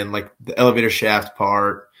 and like the elevator shaft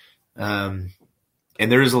part. And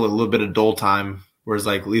there is a little bit of dull time, whereas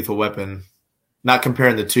like Lethal Weapon, not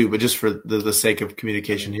comparing the two, but just for the sake of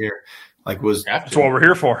communication here, like that's what we're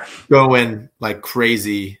here for. Going like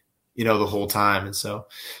crazy, the whole time. And so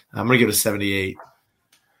I'm going to give it a 78.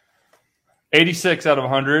 86 out of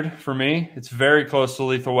 100 for me. It's very close to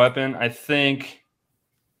Lethal Weapon. I think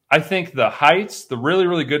the heights, the really,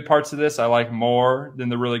 really good parts of this, I like more than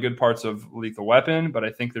the really good parts of Lethal Weapon, but I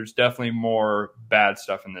think there's definitely more bad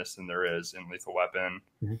stuff in this than there is in Lethal Weapon.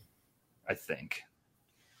 Mm-hmm. I think.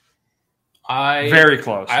 Very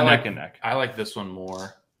close, neck and neck. I like this one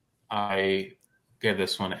more. I gave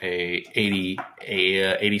this one a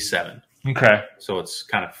 87. Okay. So it's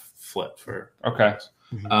kind of flipped for. Okay.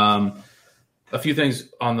 Mm-hmm. A few things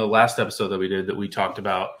on the last episode that we did that we talked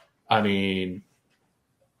about. I mean,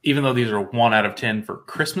 even though these are 1 out of 10 for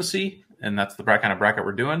Christmassy, and that's the kind of bracket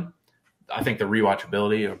we're doing, I think the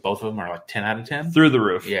rewatchability of both of them are like 10 out of 10. Through the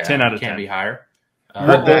roof. Yeah. 10 out of 10. Can't be higher. How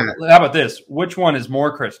about this? Which one is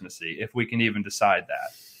more Christmassy, if we can even decide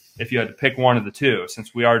that? If you had to pick one of the two,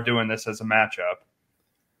 since we are doing this as a matchup,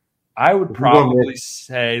 I would probably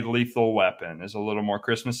say Lethal Weapon is a little more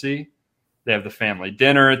Christmassy. They have the family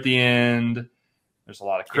dinner at the end. There's a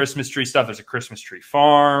lot of Christmas tree stuff. There's a Christmas tree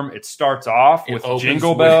farm. It starts off with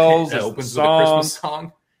Jingle Bells. It opens with a Christmas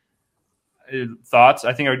song. Thoughts?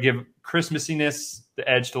 I think I would give Christmassiness the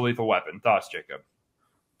edge to Lethal Weapon. Thoughts, Jacob?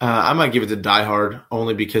 I might give it to Die Hard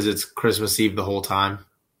only because it's Christmas Eve the whole time.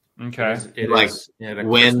 Okay.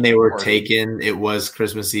 When they were taken, it was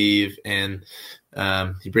Christmas Eve, and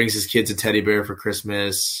he brings his kids a teddy bear for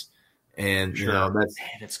Christmas, and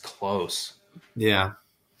it's close. Yeah.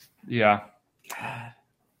 Yeah.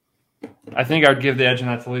 I think I'd give the edge on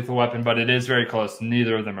that to Lethal Weapon, but it is very close.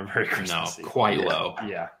 Neither of them are very Christmassy. No, quite low.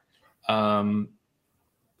 Yeah. Some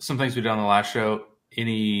things we did on the last show.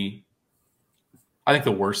 I think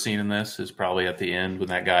the worst scene in this is probably at the end when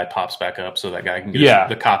that guy pops back up, so that guy can get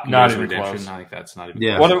the cop can get his redemption. Close. I think that's not even.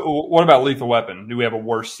 Yeah. Close. What about Lethal Weapon? Do we have a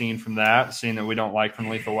worse scene from that? A scene that we don't like from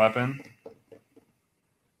Lethal Weapon?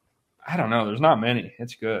 I don't know. There's not many.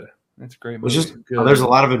 It's good. It's a great movie. There's a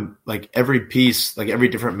lot of them. Like every piece, like every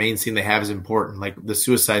different main scene they have is important. Like the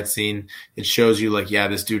suicide scene, it shows you like, yeah,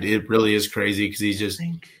 this dude, it really is crazy because he's just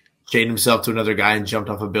chained himself to another guy and jumped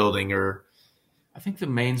off a building. Or I think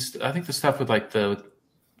the stuff with like the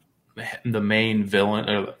main villain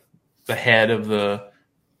or the head of the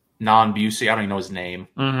non-Busey, I don't even know his name.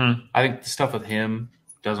 Mm-hmm. I think the stuff with him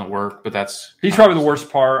doesn't work, but he's probably the worst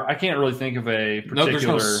part. I can't really think of a particular there's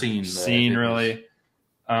no scene really.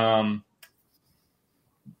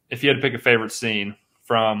 If you had to pick a favorite scene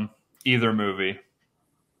from either movie,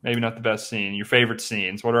 maybe not the best scene, your favorite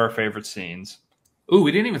scenes. What are our favorite scenes? Ooh,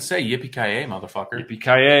 we didn't even say Yippee-ki-yay, motherfucker.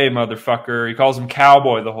 Yippee-ki-yay, motherfucker. He calls him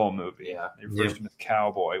Cowboy the whole movie. Yeah. He refers to him as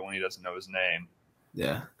Cowboy when he doesn't know his name.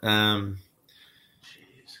 Yeah.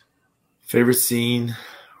 Favorite scene?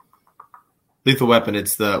 Lethal Weapon.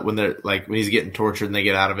 It's when he's getting tortured and they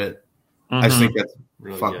get out of it. Mm-hmm. I just think that's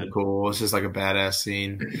really fucking good. Cool. It's just like a badass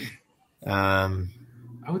scene.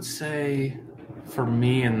 I would say for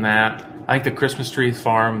me in that, I think the Christmas tree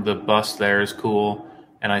farm, the bus there is cool.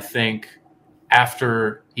 And I think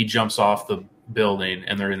after he jumps off the building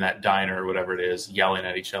and they're in that diner or whatever it is, yelling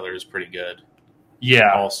at each other is pretty good.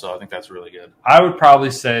 Yeah. Also, I think that's really good. I would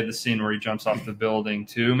probably say the scene where he jumps off the building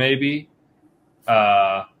too, maybe.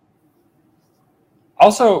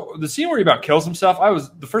 Also, the scene where he about kills himself.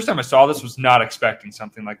 The first time I saw this was not expecting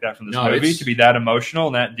something like that from this movie to be that emotional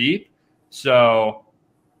and that deep. So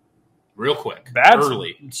real quick,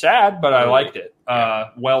 early, sad, but I liked it.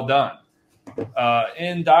 Well done.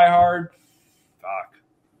 In Die Hard, fuck,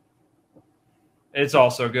 it's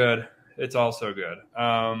also good. It's also good.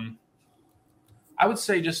 I would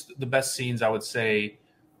say just the best scenes. I would say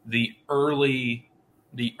the early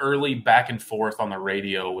back and forth on the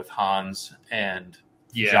radio with Hans and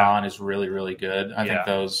John is really, really good. I think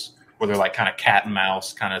those where they're like kind of cat and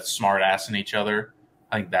mouse, kind of smart assing each other.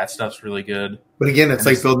 I think that stuff's really good. But again, it's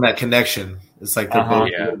like building that connection. It's like they're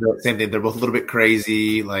both same thing. They're both a little bit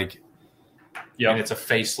crazy, like and it's a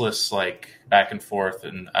faceless like back and forth,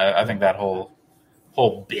 and I think that whole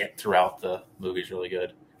bit throughout the movie is really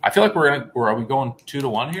good. I feel like are we going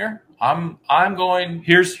 2-1 here? I'm going.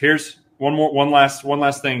 Here's one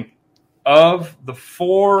last thing. Of the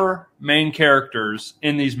 4 main characters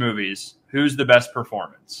in these movies, who's the best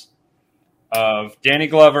performance? Of Danny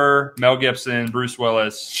Glover, Mel Gibson, Bruce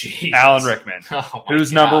Willis, Alan Rickman.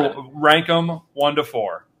 Who's number? Rank them 1 to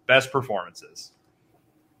 4. Best performances.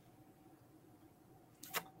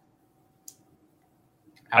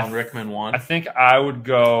 Alan Rickman 1. I think I would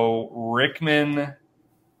go Rickman,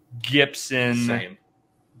 Gibson, Same.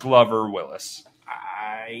 Glover, Willis.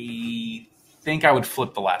 I think I would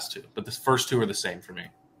flip the last 2, but the first 2 are the same for me.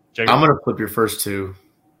 Jacob? I'm going to flip your first 2.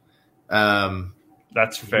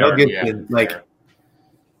 That's fair. Mel Gibson,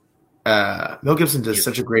 Mel Gibson does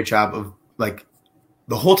such a great job of like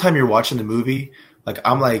the whole time you're watching the movie. Like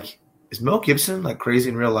I'm like, is Mel Gibson like crazy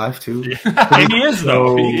in real life too? Yeah. He is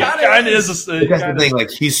though. He kind of is. That's the thing.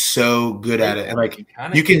 Like he's so good at it, and like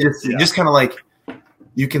you can just kind of like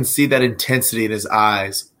you can see that intensity in his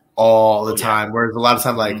eyes all the time. Whereas a lot of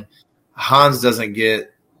time, like Hans doesn't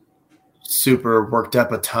get super worked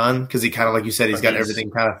up a ton because he kind of, like you said, he's got everything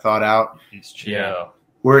kind of thought out. He's chill.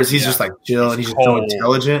 Whereas he's just like chill and he's just so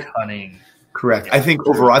intelligent. Cunning. Correct. I think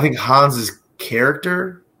overall, I think Hans's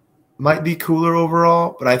character might be cooler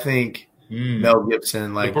overall, but I think Mel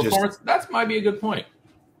Gibson, like the performance, that might be a good point.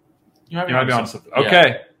 You might be honest with it.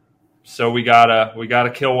 Okay. So we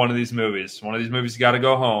gotta kill one of these movies. One of these movies got to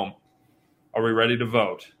go home. Are we ready to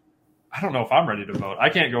vote? I don't know if I'm ready to vote. I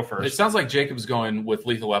can't go first. It sounds like Jacob's going with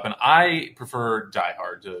Lethal Weapon. I prefer Die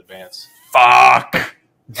Hard to advance. Fuck.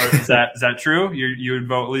 Is that true? You would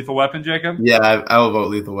vote Lethal Weapon, Jacob? Yeah, I will vote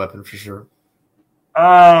Lethal Weapon for sure.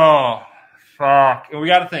 Oh, fuck. We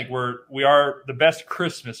got to think. We are the best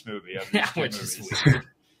Christmas movie of these two movies.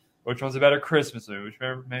 Which one's a better Christmas movie? Which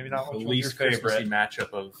maybe not which the one's least your favorite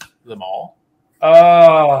matchup of them all.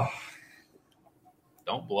 Oh.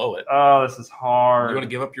 Don't blow it. Oh, this is hard. You want to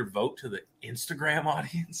give up your vote to the Instagram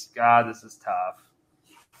audience? God, this is tough.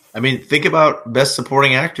 I mean, think about best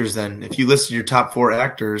supporting actors then. If you listed your top 4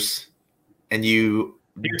 actors and you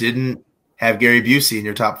didn't have Gary Busey in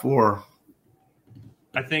your top 4.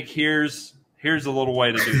 I think here's a little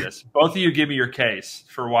way to do this. Both of you give me your case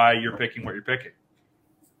for why you're picking what you're picking.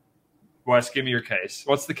 Wes, give me your case.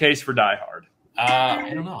 What's the case for Die Hard?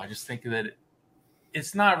 I don't know. I just think that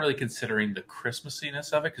it's not really considering the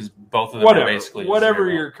Christmasiness of it because both of them are basically whatever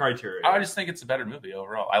your criteria. I just think it's a better movie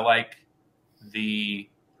overall. I like the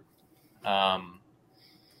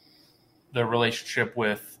relationship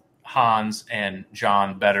with Hans and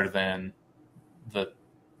John better than the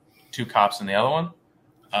 2 cops in the other one.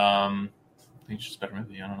 I think it's just a better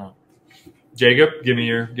movie. I don't know. Jacob, give me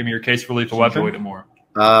your case for Lethal Weapon. Enjoyed it more.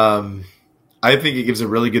 I think it gives a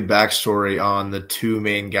really good backstory on the 2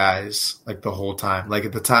 main guys, like the whole time. Like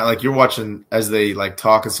at the time, like you're watching as they like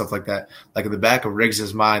talk and stuff like that. Like in the back of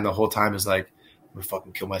Riggs' mind, the whole time is like, I'm gonna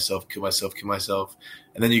fucking kill myself.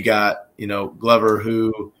 And then you got, Glover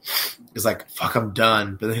who is like, fuck, I'm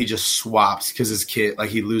done. But then he just swaps because his kid,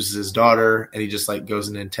 like he loses his daughter and he just like goes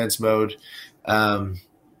into intense mode.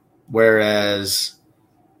 Whereas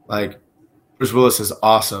like Bruce Willis is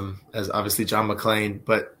awesome as obviously John McClane,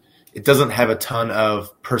 but it doesn't have a ton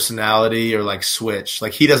of personality or like switch.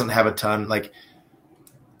 Like he doesn't have a ton, like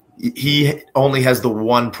he only has the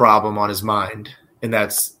one problem on his mind, and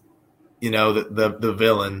that's, the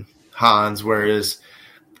villain Hans. Whereas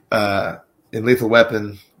in Lethal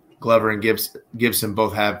Weapon, Glover and Gibson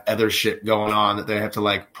both have other shit going on that they have to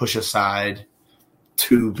like push aside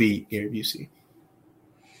to beat Gary Busey.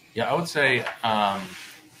 Yeah, I would say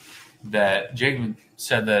that Jacob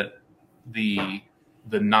said that the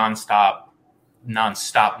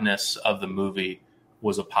nonstopness of the movie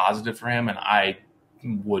was a positive for him, and I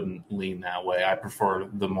wouldn't lean that way. I prefer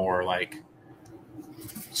the more like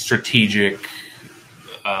strategic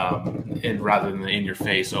and rather than the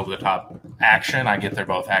in-your-face, over-the-top action. I get they're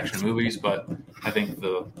both action movies, but I think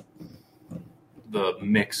the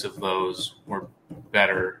mix of those were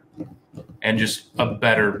better and just a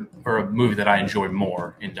movie that I enjoy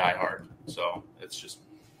more in Die Hard. So it's just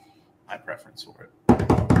my preference for it.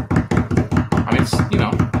 I mean, it's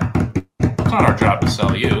not our job to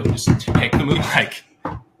sell you. Just take the movie like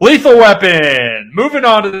Lethal Weapon. Moving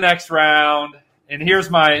on to the next round, and here's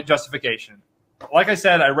my justification. Like I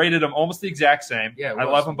said, I rated them almost the exact same. Yeah, I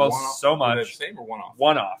love them both so much. Same or one off?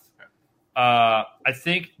 One off. Okay. I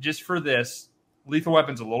think just for this, Lethal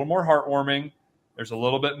Weapon's a little more heartwarming. There's a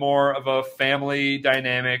little bit more of a family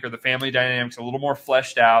dynamic, or the family dynamic's a little more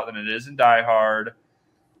fleshed out than it is in Die Hard.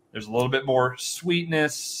 There's a little bit more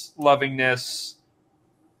sweetness, lovingness.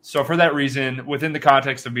 So for that reason, within the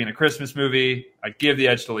context of being a Christmas movie, I give the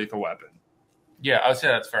edge to Lethal Weapon. Yeah, I would say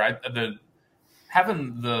that's fair.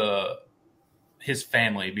 Having his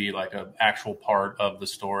family be like an actual part of the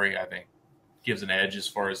story, I think, gives an edge as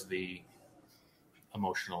far as the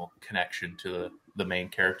emotional connection to the main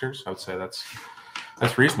characters. I would say that's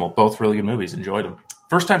reasonable. Both really good movies. Enjoyed them.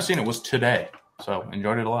 First time seeing it was today, so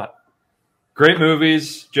enjoyed it a lot. Great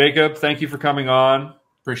movies. Jacob, thank you for coming on.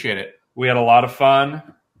 Appreciate it. We had a lot of fun.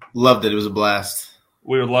 Loved it. It was a blast.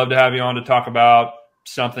 We would love to have you on to talk about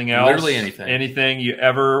something else. Literally anything. Anything you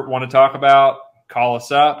ever want to talk about, call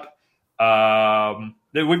us up.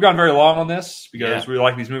 We've gone very long on this because we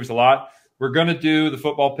like these movies a lot. We're going to do the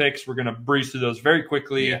football picks. We're going to breeze through those very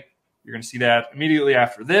quickly. Yeah. You're going to see that immediately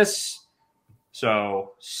after this.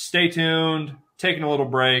 So stay tuned. Taking a little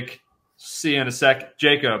break. See you in a sec.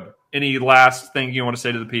 Jacob, any last thing you want to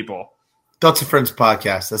say to the people? Thoughts and Friends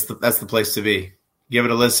podcast. That's the place to be. Give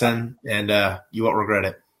it a listen, and you won't regret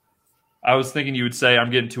it. I was thinking you would say I'm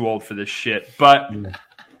getting too old for this shit, but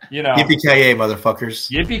Yippee-ki-yay, motherfuckers.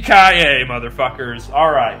 Yippee-ki-yay, motherfuckers.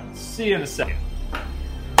 All right. See you in a second.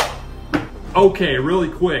 Okay, really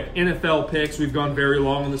quick. NFL picks. We've gone very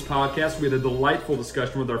long on this podcast. We had a delightful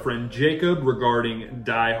discussion with our friend Jacob regarding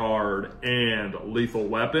Die Hard and Lethal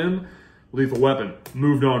Weapon. Lethal Weapon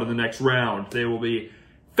moved on to the next round. They will be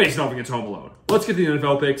facing off against Home Alone. Let's get to the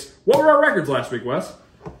NFL picks. What were our records last week, Wes?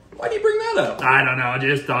 Why do you bring that up? I don't know. I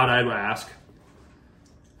just thought I'd ask.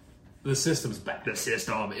 The system's back. The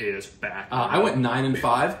system is back. I went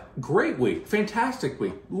 9-5. Great week. Fantastic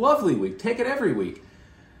week. Lovely week. Take it every week.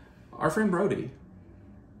 Our friend Brody,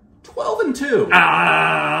 12-2.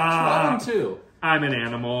 12-2. I'm an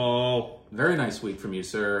animal. Very nice week from you,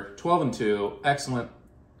 sir. 12-2.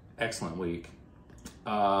 Excellent week.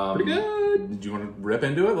 Pretty good. Do you want to rip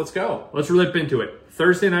into it? Let's go. Let's rip into it.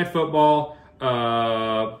 Thursday Night Football.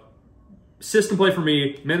 System play for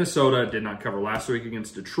me. Minnesota did not cover last week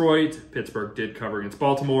against Detroit. Pittsburgh did cover against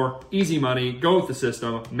Baltimore. Easy money. Go with the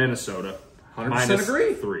system. Minnesota. 100%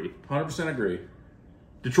 agree. 3. 100% agree.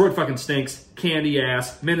 Detroit fucking stinks. Candy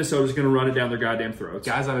ass. Minnesota's going to run it down their goddamn throats.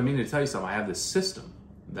 Guys, I've been meaning to tell you something. I have this system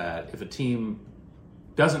that if a team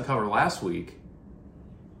doesn't cover last week,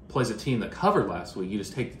 plays a team that covered last week, you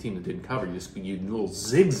just take the team that didn't cover. You do a little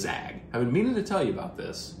zigzag. I've been meaning to tell you about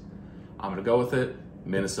this. I'm going to go with it.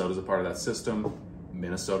 Minnesota's a part of that system.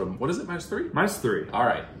 Minnesota, what is it, -3? -3. All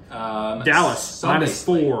right. Dallas,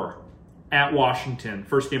 -4 at Washington.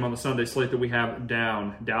 First game on the Sunday slate that we have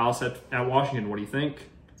down. Dallas at Washington. What do you think?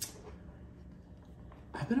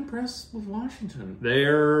 I've been impressed with Washington.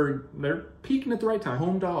 They're peaking at the right time.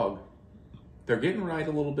 Home dog. They're getting right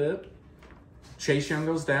a little bit. Chase Young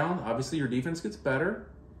goes down. Obviously, your defense gets better.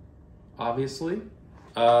 Obviously.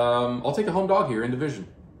 I'll take the home dog here in division.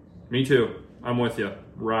 Me too. I'm with you.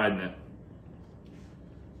 Riding it.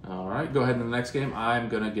 All right. Go ahead to the next game. I'm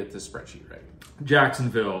going to get this spreadsheet right.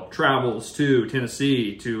 Jacksonville travels to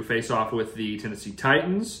Tennessee to face off with the Tennessee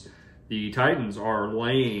Titans. The Titans are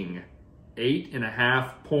laying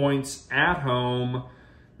 8.5 points at home.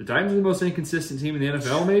 The Titans are the most inconsistent team in the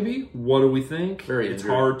NFL, maybe? What do we think? It's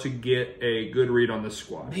hard to get a good read on this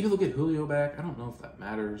squad. Maybe they'll get Julio back. I don't know if that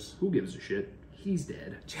matters. Who gives a shit? He's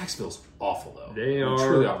dead. Jacksonville's awful, though. They are.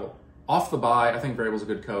 Truly awful. Off the bye, I think Vrabel's a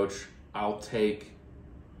good coach. I'll take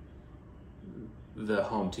the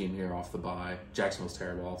home team here off the bye. Jacksonville's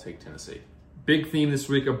terrible. I'll take Tennessee. Big theme this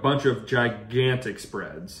week, a bunch of gigantic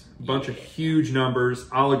spreads. A bunch of huge numbers.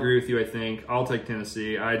 I'll agree with you, I think. I'll take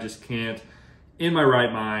Tennessee. I just can't, in my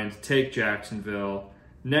right mind, take Jacksonville.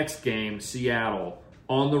 Next game, Seattle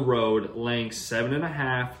on the road, laying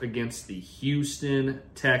 7.5 against the Houston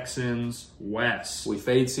Texans. Wes. We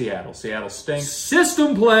fade Seattle. Seattle stinks.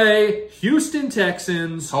 System play, Houston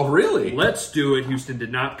Texans. Oh, really? Let's do it. Houston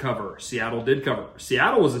did not cover. Seattle did cover.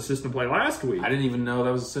 Seattle was a system play last week. I didn't even know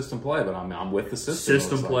that was a system play, but I'm with the system.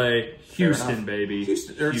 System play, Houston, baby.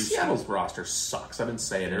 Houston. Seattle's roster sucks. I've been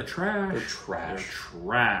saying They're it. trash. They're trash. They're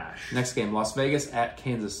trash. Next game, Las Vegas at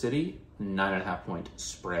Kansas City. 9.5 point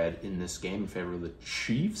spread in this game in favor of the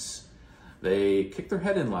Chiefs. They kicked their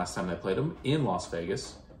head in last time they played them in Las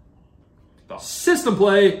Vegas. System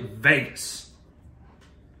play, Vegas.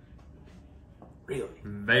 Really?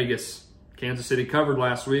 Vegas. Kansas City covered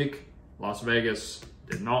last week. Las Vegas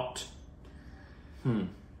did not.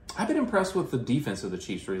 I've been impressed with the defense of the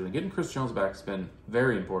Chiefs recently. Getting Chris Jones back has been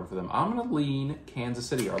very important for them. I'm going to lean Kansas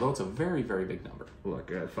City, although it's a very, very big number.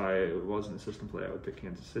 Look, if I wasn't a system play, I would pick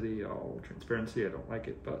Kansas City. All transparency, I don't like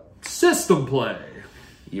it, but system play.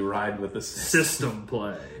 You ride with the System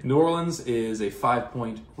play. New Orleans is a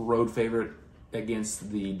 5-point road favorite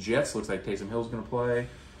against the Jets. Looks like Taysom Hill's going to play.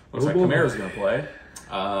 Looks like boy. Kamara's going to play.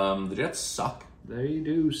 The Jets suck. They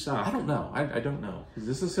do suck. I don't know. I don't know. Is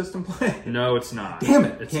this a system play? No, it's not. Damn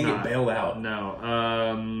it. It's Can't not. get bailed out.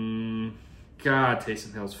 No. God,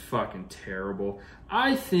 Taysom Hill's fucking terrible.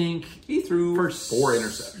 I think He threw for 4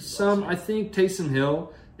 interceptions. I think Taysom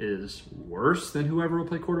Hill is worse than whoever will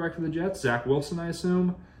play quarterback for the Jets. Zach Wilson, I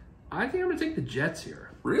assume. I think I'm going to take the Jets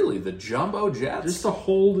here. Really? The Jumbo Jets? Just to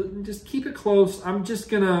hold, just keep it close. I'm just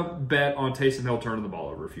going to bet on Taysom Hill turning the ball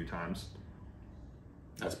over a few times.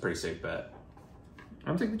 That's a pretty safe bet.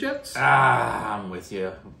 I'm taking the Jets. I'm with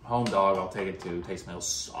you. Home dog, I'll take it too. Taysom Hill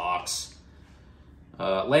sucks.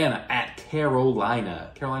 Atlanta at Carolina.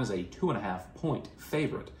 Carolina's a 2.5 point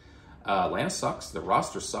favorite. Atlanta sucks. Their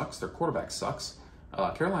roster sucks. Their quarterback sucks.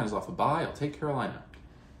 Carolina's off a bye. I'll take Carolina.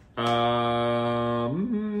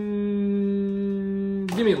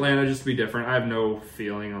 Give me Atlanta just to be different. I have no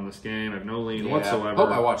feeling on this game. I have no lean whatsoever. Hope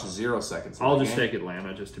I watch 0 seconds. of I'll the just game. take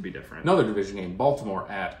Atlanta just to be different. Another division game, Baltimore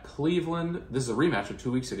at Cleveland. This is a rematch of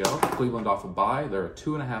 2 weeks ago. Cleveland off a bye. They're a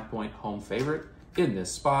 2.5 point home favorite in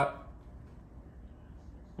this spot.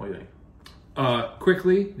 What do you think?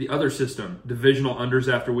 Quickly, the other system, divisional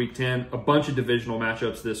unders after week 10, a bunch of divisional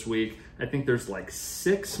matchups this week. I think there's like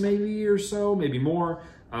 6 maybe or so, maybe more.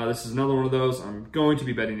 This is another one of those. I'm going to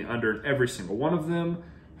be betting the under in every single one of them.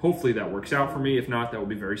 Hopefully that works out for me. If not, that will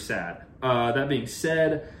be very sad. That being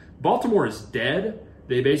said, Baltimore is dead.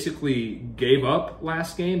 They basically gave up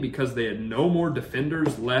last game because they had no more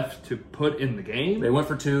defenders left to put in the game. They went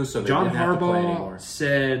for 2, so they John didn't have to play anymore. Harbaugh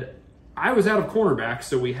said, I was out of cornerback,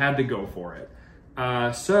 so we had to go for it.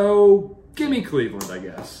 So give me Cleveland, I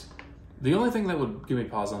guess. The only thing that would give me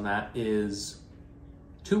pause on that is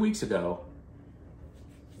 2 weeks ago,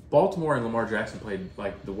 Baltimore and Lamar Jackson played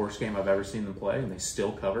like the worst game I've ever seen them play, and they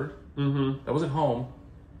still covered. Mm-hmm. That was at home.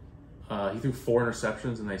 He threw 4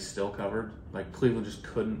 interceptions, and they still covered. Like, Cleveland just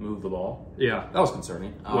couldn't move the ball. Yeah. That was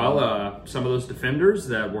concerning. Some of those defenders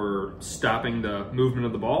that were stopping the movement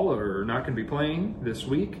of the ball are not going to be playing this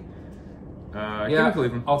week. Give me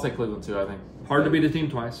Cleveland. I'll take Cleveland too, I think. Hard to beat a team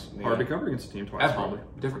twice. Yeah. Hard to cover against a team twice. At home.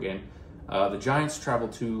 Probably. Different game. The Giants travel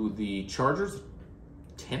to the Chargers.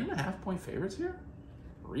 10.5 point favorites here?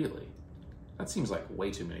 Really? That seems like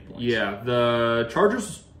way too many points. Yeah, the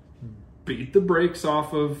Chargers beat the brakes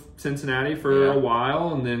off of Cincinnati for a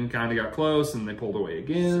while and then kind of got close and they pulled away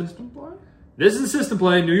again. System play? This is a system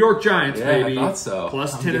play. New York Giants, Yeah, baby. I thought so.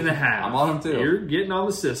 Plus I'm 10.5. I'm on them too. You're getting on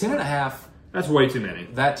the system. 10.5. That's way too many.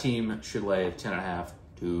 That team should lay 10.5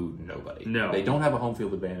 to nobody. No. They don't have a home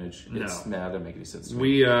field advantage. No. That doesn't make any sense to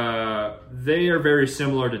me. They are very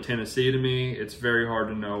similar to Tennessee to me. It's very hard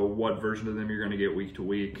to know what version of them you're going to get week to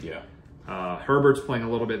week. Yeah. Herbert's playing a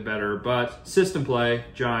little bit better, but system play,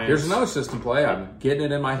 Giants. Here's another system play. I'm getting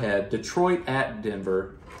it in my head. Detroit at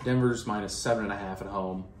Denver. Denver's minus 7.5 at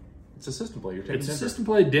home. It's a system play. You're taking It's a Denver. system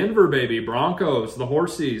play, Denver, baby. Broncos, the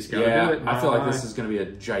Horsies. Gotta do it. I feel like this is going to be a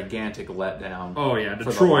gigantic letdown. Oh, yeah, for the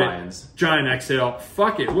Detroit, Lions. giant exhale.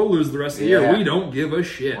 Fuck it, we'll lose the rest of the year. Yeah. We don't give a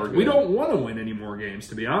shit. We're We good. don't want to win any more games,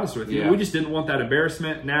 to be honest with you. Yeah. We just didn't want that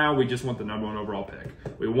embarrassment. Now we just want the number 1 overall pick.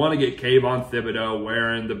 We want to get Kayvon Thibodeau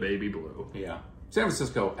wearing the baby blue. Yeah. San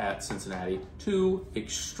Francisco at Cincinnati. 2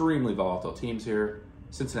 extremely volatile teams here.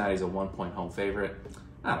 Cincinnati's a 1 point home favorite.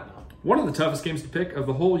 I don't know. One of the toughest games to pick of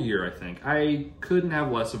the whole year, I think. I couldn't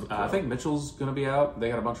have less of a clue. I think Mitchell's going to be out. They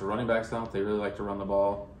got a bunch of running backs now. They really like to run the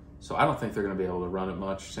ball. So I don't think they're going to be able to run it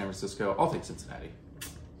much. San Francisco. I'll take Cincinnati.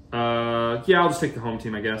 I'll just take the home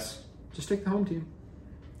team, I guess. Just take the home team.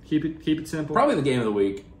 Keep it simple. Probably the game of the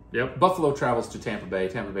week. Yep. Buffalo travels to Tampa Bay.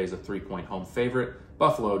 Tampa Bay is a 3 point home favorite.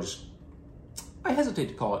 Buffalo just I hesitate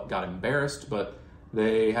to call it got embarrassed, but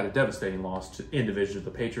they had a devastating loss in division to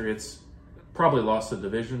the Patriots. Probably lost the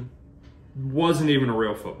division. Wasn't even a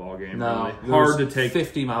real football game. No, really. Hard to take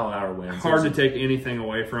 50-mile-an-hour winds. Hard to take anything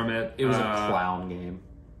away from it. It was a clown game.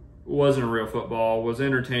 Wasn't a real football. Was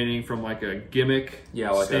entertaining from like a gimmick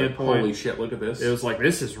standpoint. Holy shit, look at this. It was like,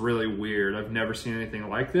 this is really weird. I've never seen anything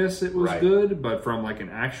like this. It was Right. good, but from like an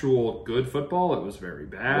actual good football, it was very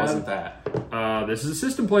bad. Wasn't that? This is a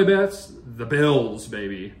system play bets. The Bills,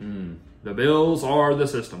 baby. The Bills are the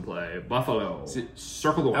system play. Buffalo.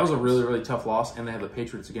 Circle the That was a wagons. really, really tough loss, and they have the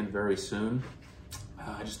Patriots again very soon.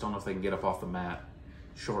 I just don't know if they can get up off the mat.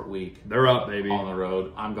 Short week They're up, baby. on the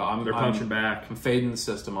road. They're punching back. I'm fading the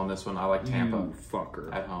system on this one. I like Tampa You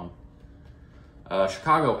fucker. at home.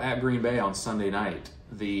 Chicago at Green Bay on Sunday night.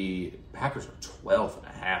 The Packers are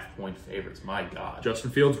 12.5-point favorites. My God.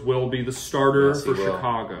 Justin Fields will be the starter Yes, he for will.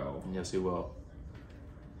 Chicago. Yes, he will.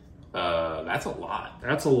 That's a lot.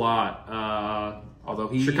 That's a lot.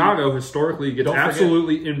 Although Chicago historically gets Don't forget-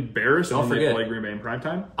 absolutely embarrassed Don't when they forget. play Green Bay in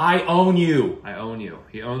primetime. I own you. I own you.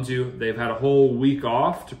 He owns you. They've had a whole week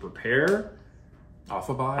off to prepare. Off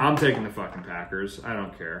a bye. I'm taking the fucking Packers. I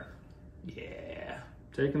don't care. Yeah.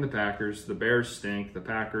 Taking the Packers. The Bears stink. The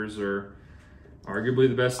Packers are arguably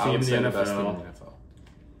the best I team would in say the the best team in NFL. the NFL.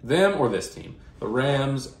 Them or this team. The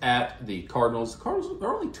Rams at the Cardinals. The Cardinals,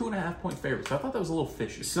 they're only 2.5-point favorites. I thought that was a little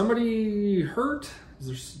fishy. Somebody hurt?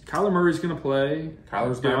 Kyler Murray's going to play.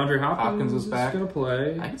 Kyler's back. DeAndre Hopkins is back. going to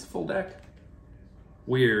play. I think it's a full deck.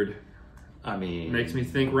 Weird. I mean, Makes me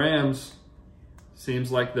think Rams.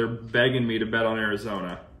 Seems like they're begging me to bet on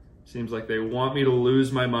Arizona. Seems like they want me to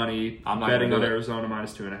lose my money I'm not betting gonna on do it. Arizona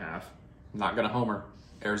minus 2.5. not going to homer.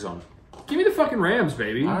 Arizona. Give me the fucking Rams,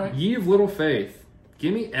 baby. All right. Ye of little faith.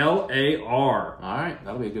 Give me LAR. All right.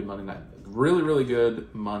 That'll be a good Monday night. Really, really good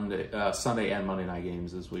Sunday and Monday night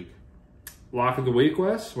games this week. Lock of the week,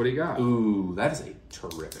 Wes? What do you got? Ooh, that is a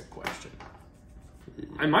terrific question.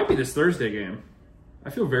 It might be this Thursday game. I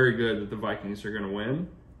feel very good that the Vikings are going to win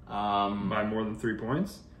I'm by more than 3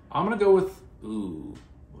 points. going to go with,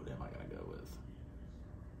 what am I going to go with?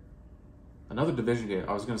 Another division game.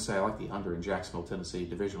 I was going to say I like the under in Jacksonville, Tennessee.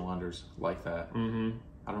 Divisional unders. Like that. Mm-hmm.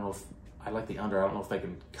 I don't know if, I like the under. I don't know if they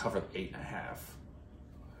can cover the 8.5. I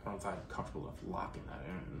don't know if I'm comfortable enough locking that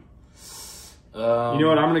in. You know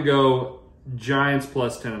what? I'm going to go Giants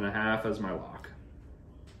plus 10.5 as my lock.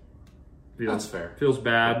 That's fair. Feels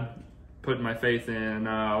bad putting my faith in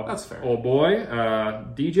That's fair. old boy,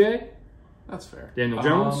 DJ, That's fair. Daniel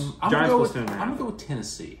Jones. I'm Giants gonna plus go 10.5. with, I'm going to go with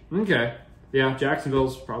Tennessee. Okay. Yeah,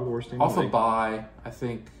 Jacksonville's probably the worst team. Off in a the bye, I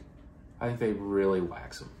think they really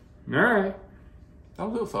wax them. league. All right.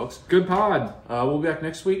 That'll do it, folks. Good pod. We'll be back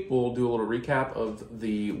next week. We'll do a little recap of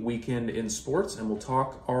the weekend in sports, and we'll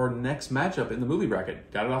talk our next matchup in the movie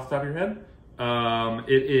bracket. Got it off the top of your head?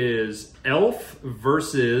 It is Elf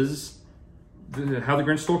versus How the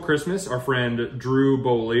Grinch Stole Christmas. Our friend Drew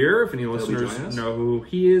Bollier. If any listeners joining us. know who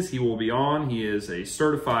he is, he will be on. He is a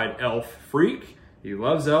certified Elf freak. He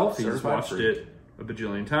loves Elf. He's Certified watched freak. it a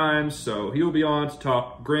bajillion times. So he will be on to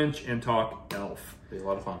talk Grinch and talk Elf. Be a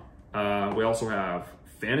lot of fun. We also have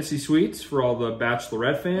Fantasy Suites for all the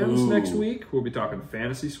Bachelorette fans Ooh. next week. We'll be talking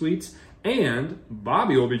Fantasy Suites. And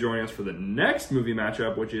Bobby will be joining us for the next movie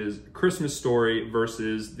matchup, which is Christmas Story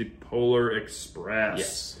versus the Polar Express.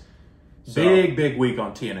 Yes. So- Big week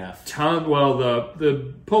on TNF.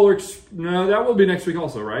 The Polar no, that will be next week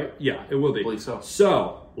also, right? Yeah, it will be. I believe so.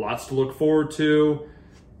 So, lots to look forward to.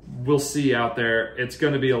 We'll see you out there. It's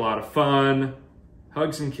going to be a lot of fun.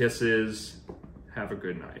 Hugs and kisses. Have a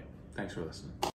good night. Thanks for listening.